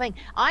whole thing.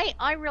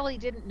 I really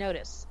didn't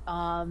notice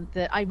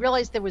that. I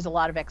realized there was a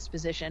lot of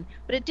exposition,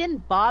 but it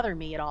didn't bother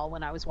me at all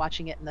when I was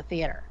watching it in the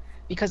theater,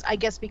 because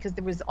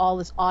there was all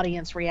this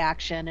audience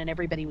reaction and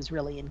everybody was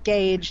really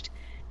engaged,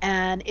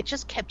 and it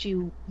just kept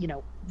you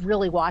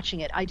really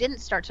watching it. I didn't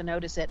start to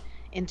notice it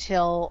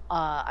until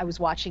I was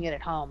watching it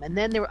at home, and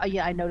then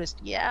I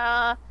noticed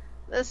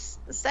this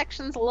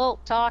section's a little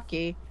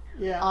talky.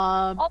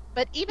 Yeah.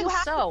 But even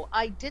so,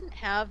 I didn't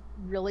have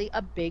really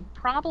a big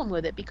problem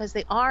with it, because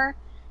they are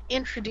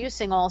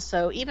introducing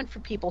also, even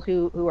for people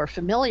who are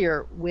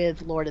familiar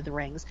with Lord of the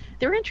Rings,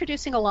 they're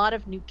introducing a lot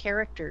of new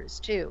characters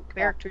too.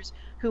 Characters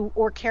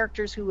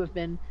who have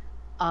been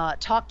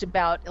talked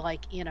about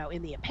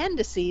in the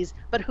appendices,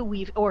 but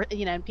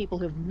and people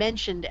who've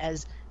mentioned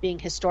as being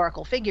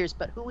historical figures,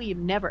 but who we've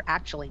never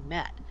actually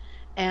met.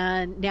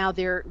 And now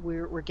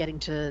we're getting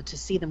to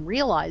see them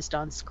realized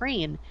on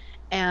screen,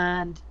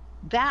 and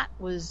that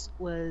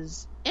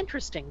was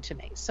interesting to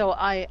me. So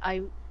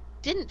I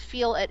didn't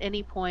feel at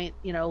any point,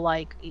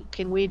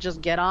 can we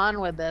just get on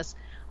with this?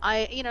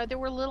 There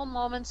were little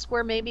moments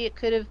where maybe it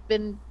could have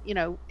been,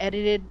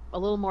 edited a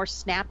little more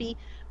snappy,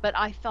 but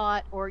I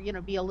thought, or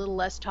be a little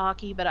less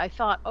talky. But I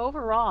thought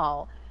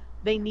overall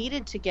they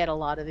needed to get a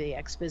lot of the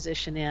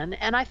exposition in,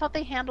 and I thought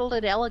they handled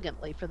it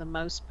elegantly for the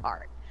most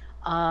part.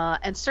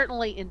 And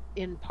certainly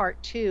in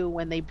part 2,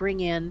 when they bring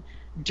in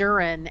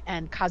Durin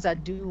and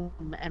Khazad-dûm,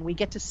 and we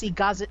get to see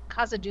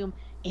Khazad-dûm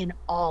in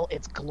all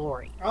its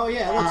glory. Oh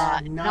yeah,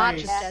 that's nice. Not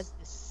just as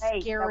this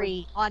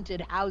scary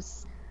haunted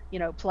house,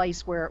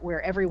 place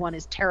where everyone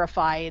is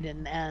terrified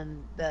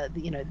and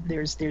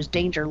there's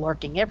danger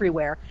lurking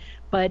everywhere,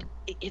 but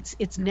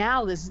it's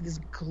now this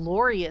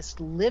glorious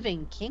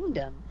living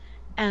kingdom.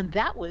 And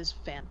that was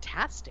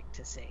fantastic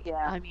to see. Yeah.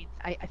 I mean,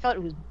 I thought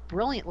it was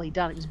brilliantly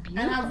done. It was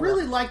beautiful. And I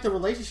really liked the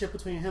relationship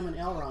between him and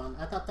Elrond.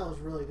 I thought that was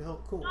really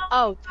cool.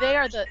 Oh,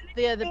 they're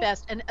the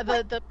best. And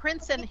the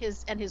prince and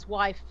his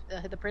wife,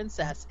 the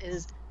princess,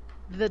 is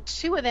the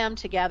two of them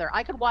together.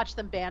 I could watch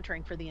them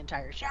bantering for the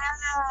entire show.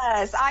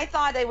 Yes, I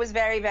thought it was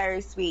very,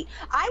 very sweet.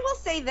 I will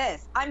say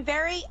this. I'm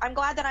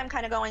glad that I'm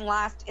kind of going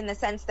last, in the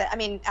sense that,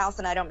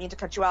 Allison, I don't mean to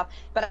cut you off,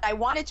 but I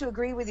wanted to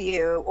agree with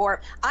you,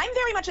 or I'm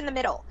very much in the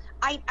middle.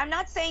 I'm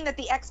not saying that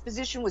the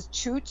exposition was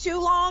too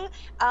long.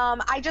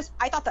 I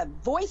thought the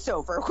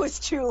voiceover was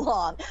too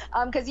long.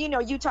 Because,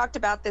 you talked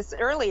about this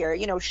earlier,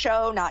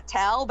 show, not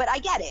tell, but I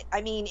get it.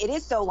 It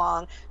is so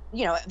long.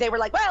 they were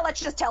like, well,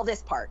 let's just tell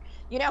this part,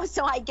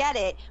 so I get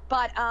it.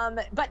 But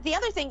the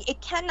other thing,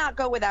 it cannot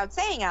go without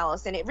saying,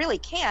 Allison, it really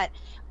can't,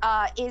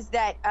 is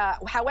that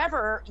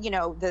however,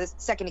 the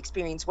second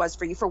experience was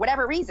for you, for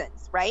whatever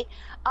reasons, right?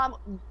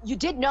 You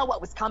did know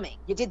what was coming.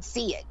 You did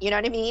see it, you know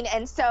what I mean?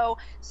 And so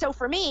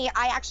for me,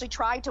 I actually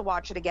tried to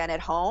watch it again at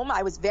home.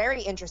 I was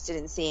very interested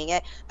in seeing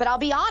it, but I'll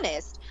be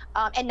honest,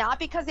 and not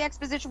because the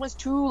exposition was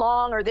too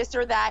long or this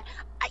or that,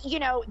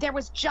 there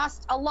was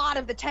just a lot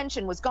of the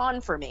tension was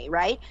gone for me,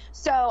 right?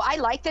 So I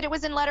like that it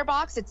was in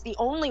Letterboxd. It's the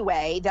only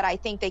way that I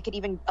think they could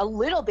even a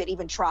little bit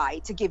even try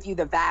to give you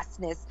the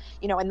vastness,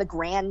 and the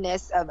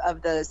grandness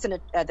of the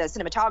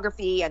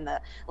cinematography and the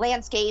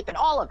landscape and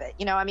all of it.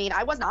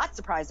 I was not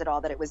surprised at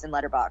all that it was in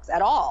Letterboxd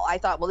at all. I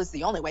thought, well, this is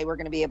the only way we're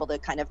going to be able to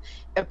kind of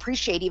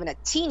appreciate even a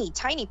teeny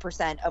tiny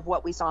percent of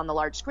what we saw on the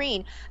large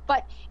screen.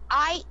 But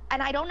I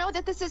don't know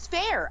that this is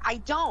fair. I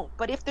don't.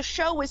 But if the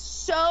show was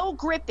so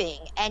gripping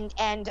and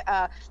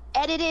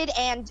edited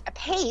and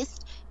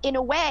paced in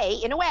a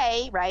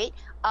way, right,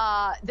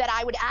 that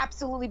I would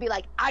absolutely be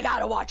like, I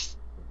gotta watch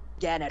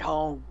again at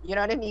home. You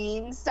know what I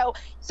mean? So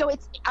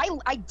it's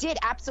I did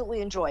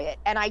absolutely enjoy it,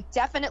 and I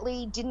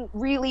definitely didn't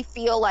really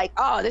feel like,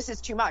 oh, this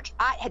is too much.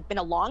 It had been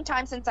a long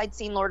time since I'd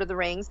seen Lord of the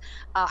Rings.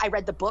 I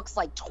read the books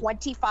like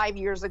 25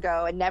 years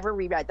ago and never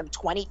reread them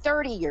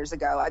 30 years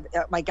ago.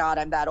 Oh my God,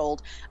 I'm that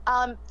old.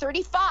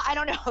 35, I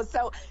don't know.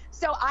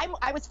 So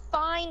I was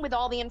fine with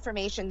all the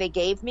information they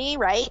gave me,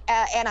 right?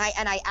 And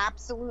I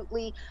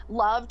absolutely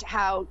loved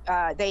how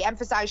they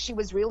emphasized she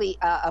was really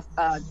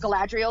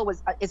Galadriel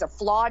is a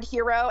flawed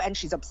hero, and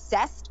she's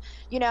obsessed,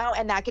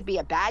 and that could be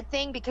a bad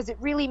thing, because it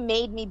really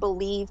made me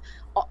believe,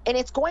 and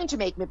it's going to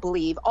make me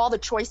believe all the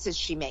choices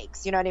she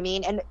makes, you know what I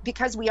mean? And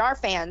because we are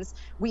fans,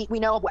 we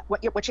know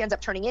what she ends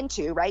up turning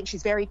into, right? And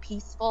she's very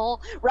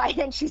peaceful, right?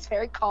 And she's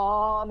very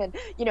calm, and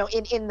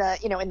in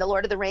the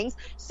Lord of the Rings.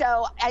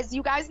 So as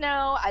you guys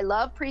know, I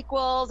love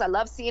prequels. I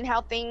love seeing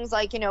how things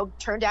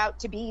turned out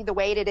to be the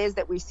way it is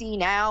that we see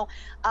now.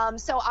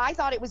 So I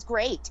thought it was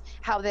great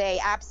how they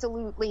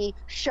absolutely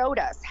showed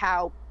us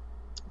how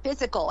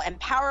physical and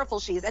powerful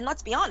she is, and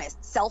let's be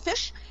honest,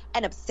 selfish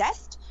and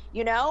obsessed,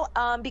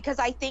 because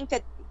I think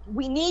that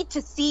we need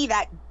to see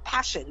that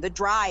passion, the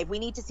drive. We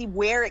need to see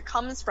where it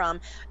comes from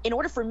in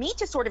order for me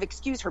to sort of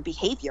excuse her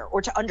behavior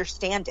or to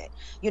understand it.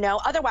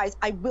 Otherwise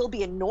I will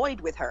be annoyed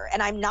with her,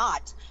 and I'm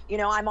not.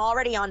 I'm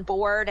already on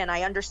board, and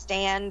I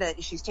understand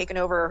that she's taken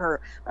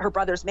over her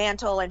brother's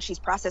mantle, and she's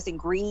processing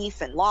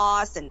grief and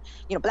loss, and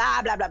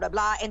blah blah blah blah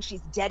blah, and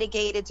she's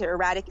dedicated to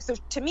eradicate. So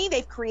to me,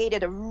 they've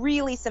created a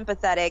really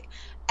sympathetic,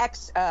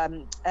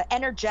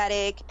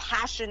 energetic,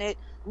 passionate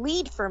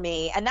lead for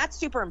me, and that's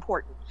super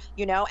important.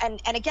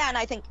 And again,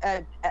 I think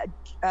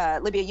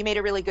Libya, you made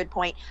a really good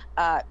point,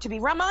 to be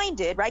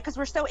reminded, right, because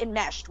we're so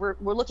enmeshed, we're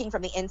looking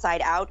from the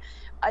inside out.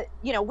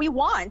 We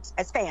want,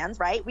 as fans,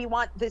 right, we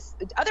want this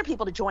other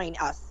people to join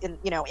us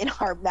in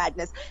our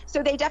madness.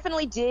 So they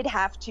definitely did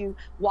have to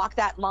walk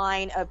that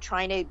line of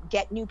trying to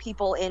get new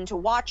people in to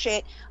watch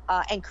it,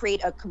 and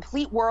create a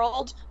complete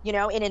world, in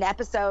an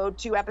episode,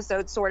 2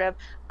 episodes sort of,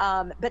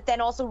 but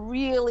then also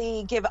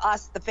really give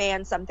us, the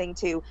fans, something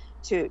to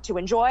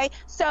enjoy.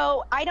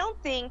 So I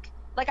don't think,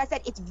 like I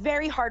said, it's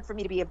very hard for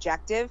me to be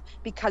objective,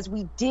 because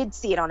we did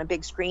see it on a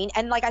big screen.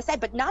 And like I said,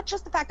 but not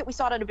just the fact that we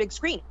saw it on a big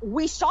screen,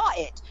 we saw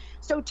it.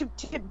 So to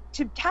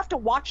have to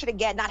watch it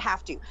again, not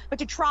have to, but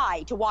to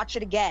try to watch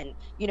it again,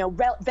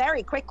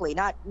 very quickly,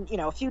 not,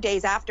 a few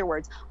days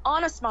afterwards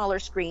on a smaller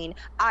screen.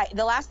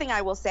 The last thing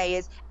I will say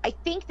is, I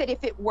think that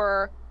if it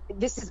were,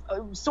 this is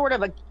sort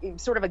of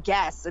a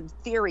guess, a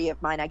theory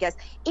of mine, I guess.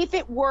 If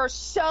it were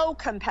so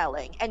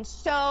compelling and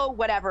so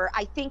whatever,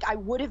 I think I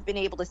would have been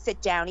able to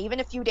sit down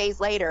even a few days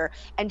later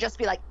and just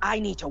be like, I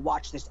need to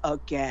watch this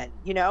again,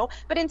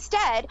 But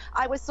instead,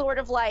 I was sort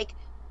of like,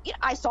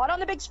 I saw it on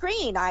the big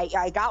screen.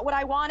 I got what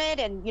I wanted,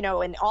 and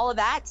and all of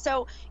that.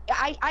 So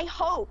I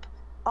hope,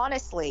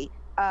 honestly,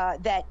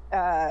 that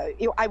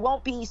I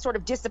won't be sort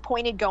of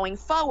disappointed going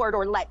forward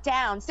or let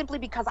down simply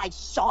because I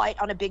saw it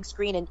on a big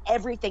screen and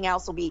everything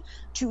else will be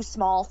too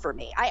small for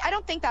me. I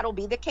don't think that'll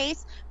be the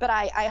case, but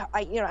I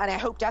and I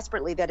hope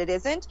desperately that it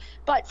isn't.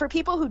 But for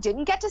people who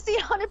didn't get to see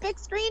it on a big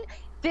screen,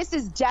 this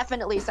is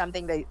definitely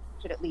something they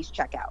should at least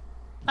check out.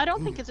 I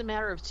don't think it's a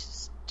matter of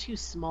too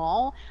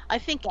small. I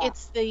think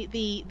it's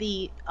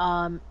the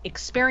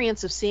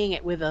experience of seeing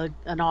it with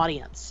an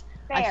audience.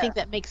 Fair. I think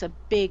that makes a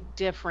big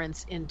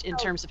difference in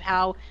terms of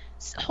how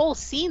whole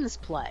scenes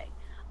play.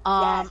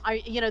 Yes.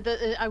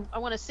 I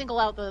want to single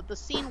out the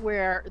scene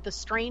where the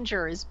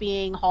stranger is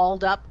being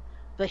hauled up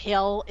the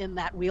hill in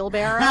that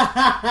wheelbarrow,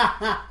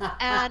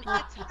 and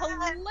it's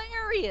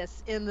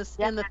hilarious in the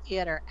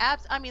theater.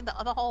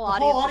 The whole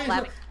audience is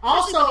laughing.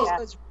 Also, it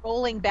goes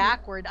rolling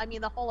backward.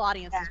 The whole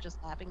audience is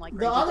just laughing like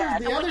crazy.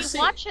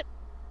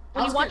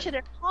 When you watch it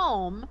at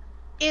home,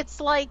 it's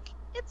like,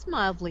 it's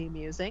mildly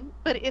amusing,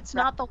 but it's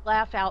not the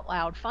laugh out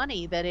loud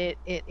funny that it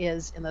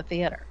is in the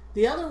theater.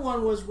 The other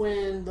one was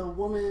when the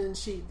woman,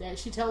 she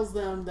tells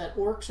them that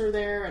orcs are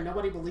there and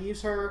nobody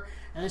believes her,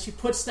 and then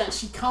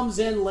she comes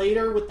in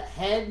later with the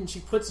head and she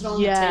puts it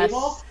on the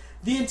table.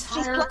 The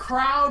entire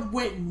crowd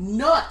went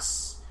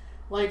nuts.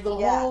 Like, the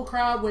whole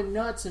crowd went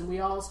nuts, and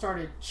we all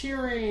started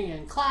cheering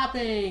and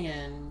clapping,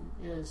 and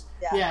it was,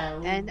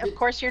 And, of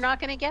course, you're not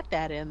going to get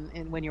that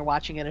in when you're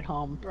watching it at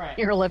home. Right.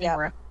 In your living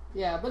room.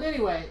 Yeah, but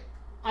anyway,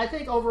 I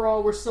think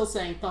overall we're still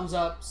saying thumbs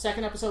up.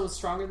 Second episode was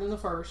stronger than the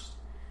first.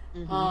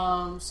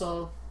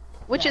 Mm-hmm.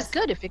 Which is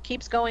good. If it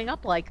keeps going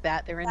up like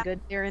that, they're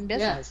in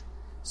business.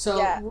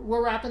 So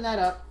we're wrapping that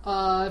up.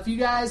 If you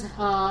guys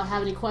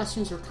have any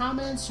questions or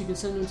comments, you can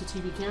send them to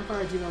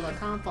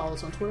tvcampfire@gmail.com. Follow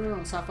us on Twitter,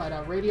 on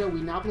sci-fi.radio,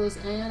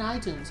 Weenopolis, and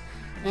iTunes.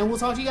 And we'll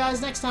talk to you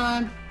guys next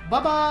time.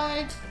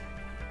 Bye-bye.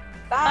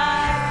 Bye.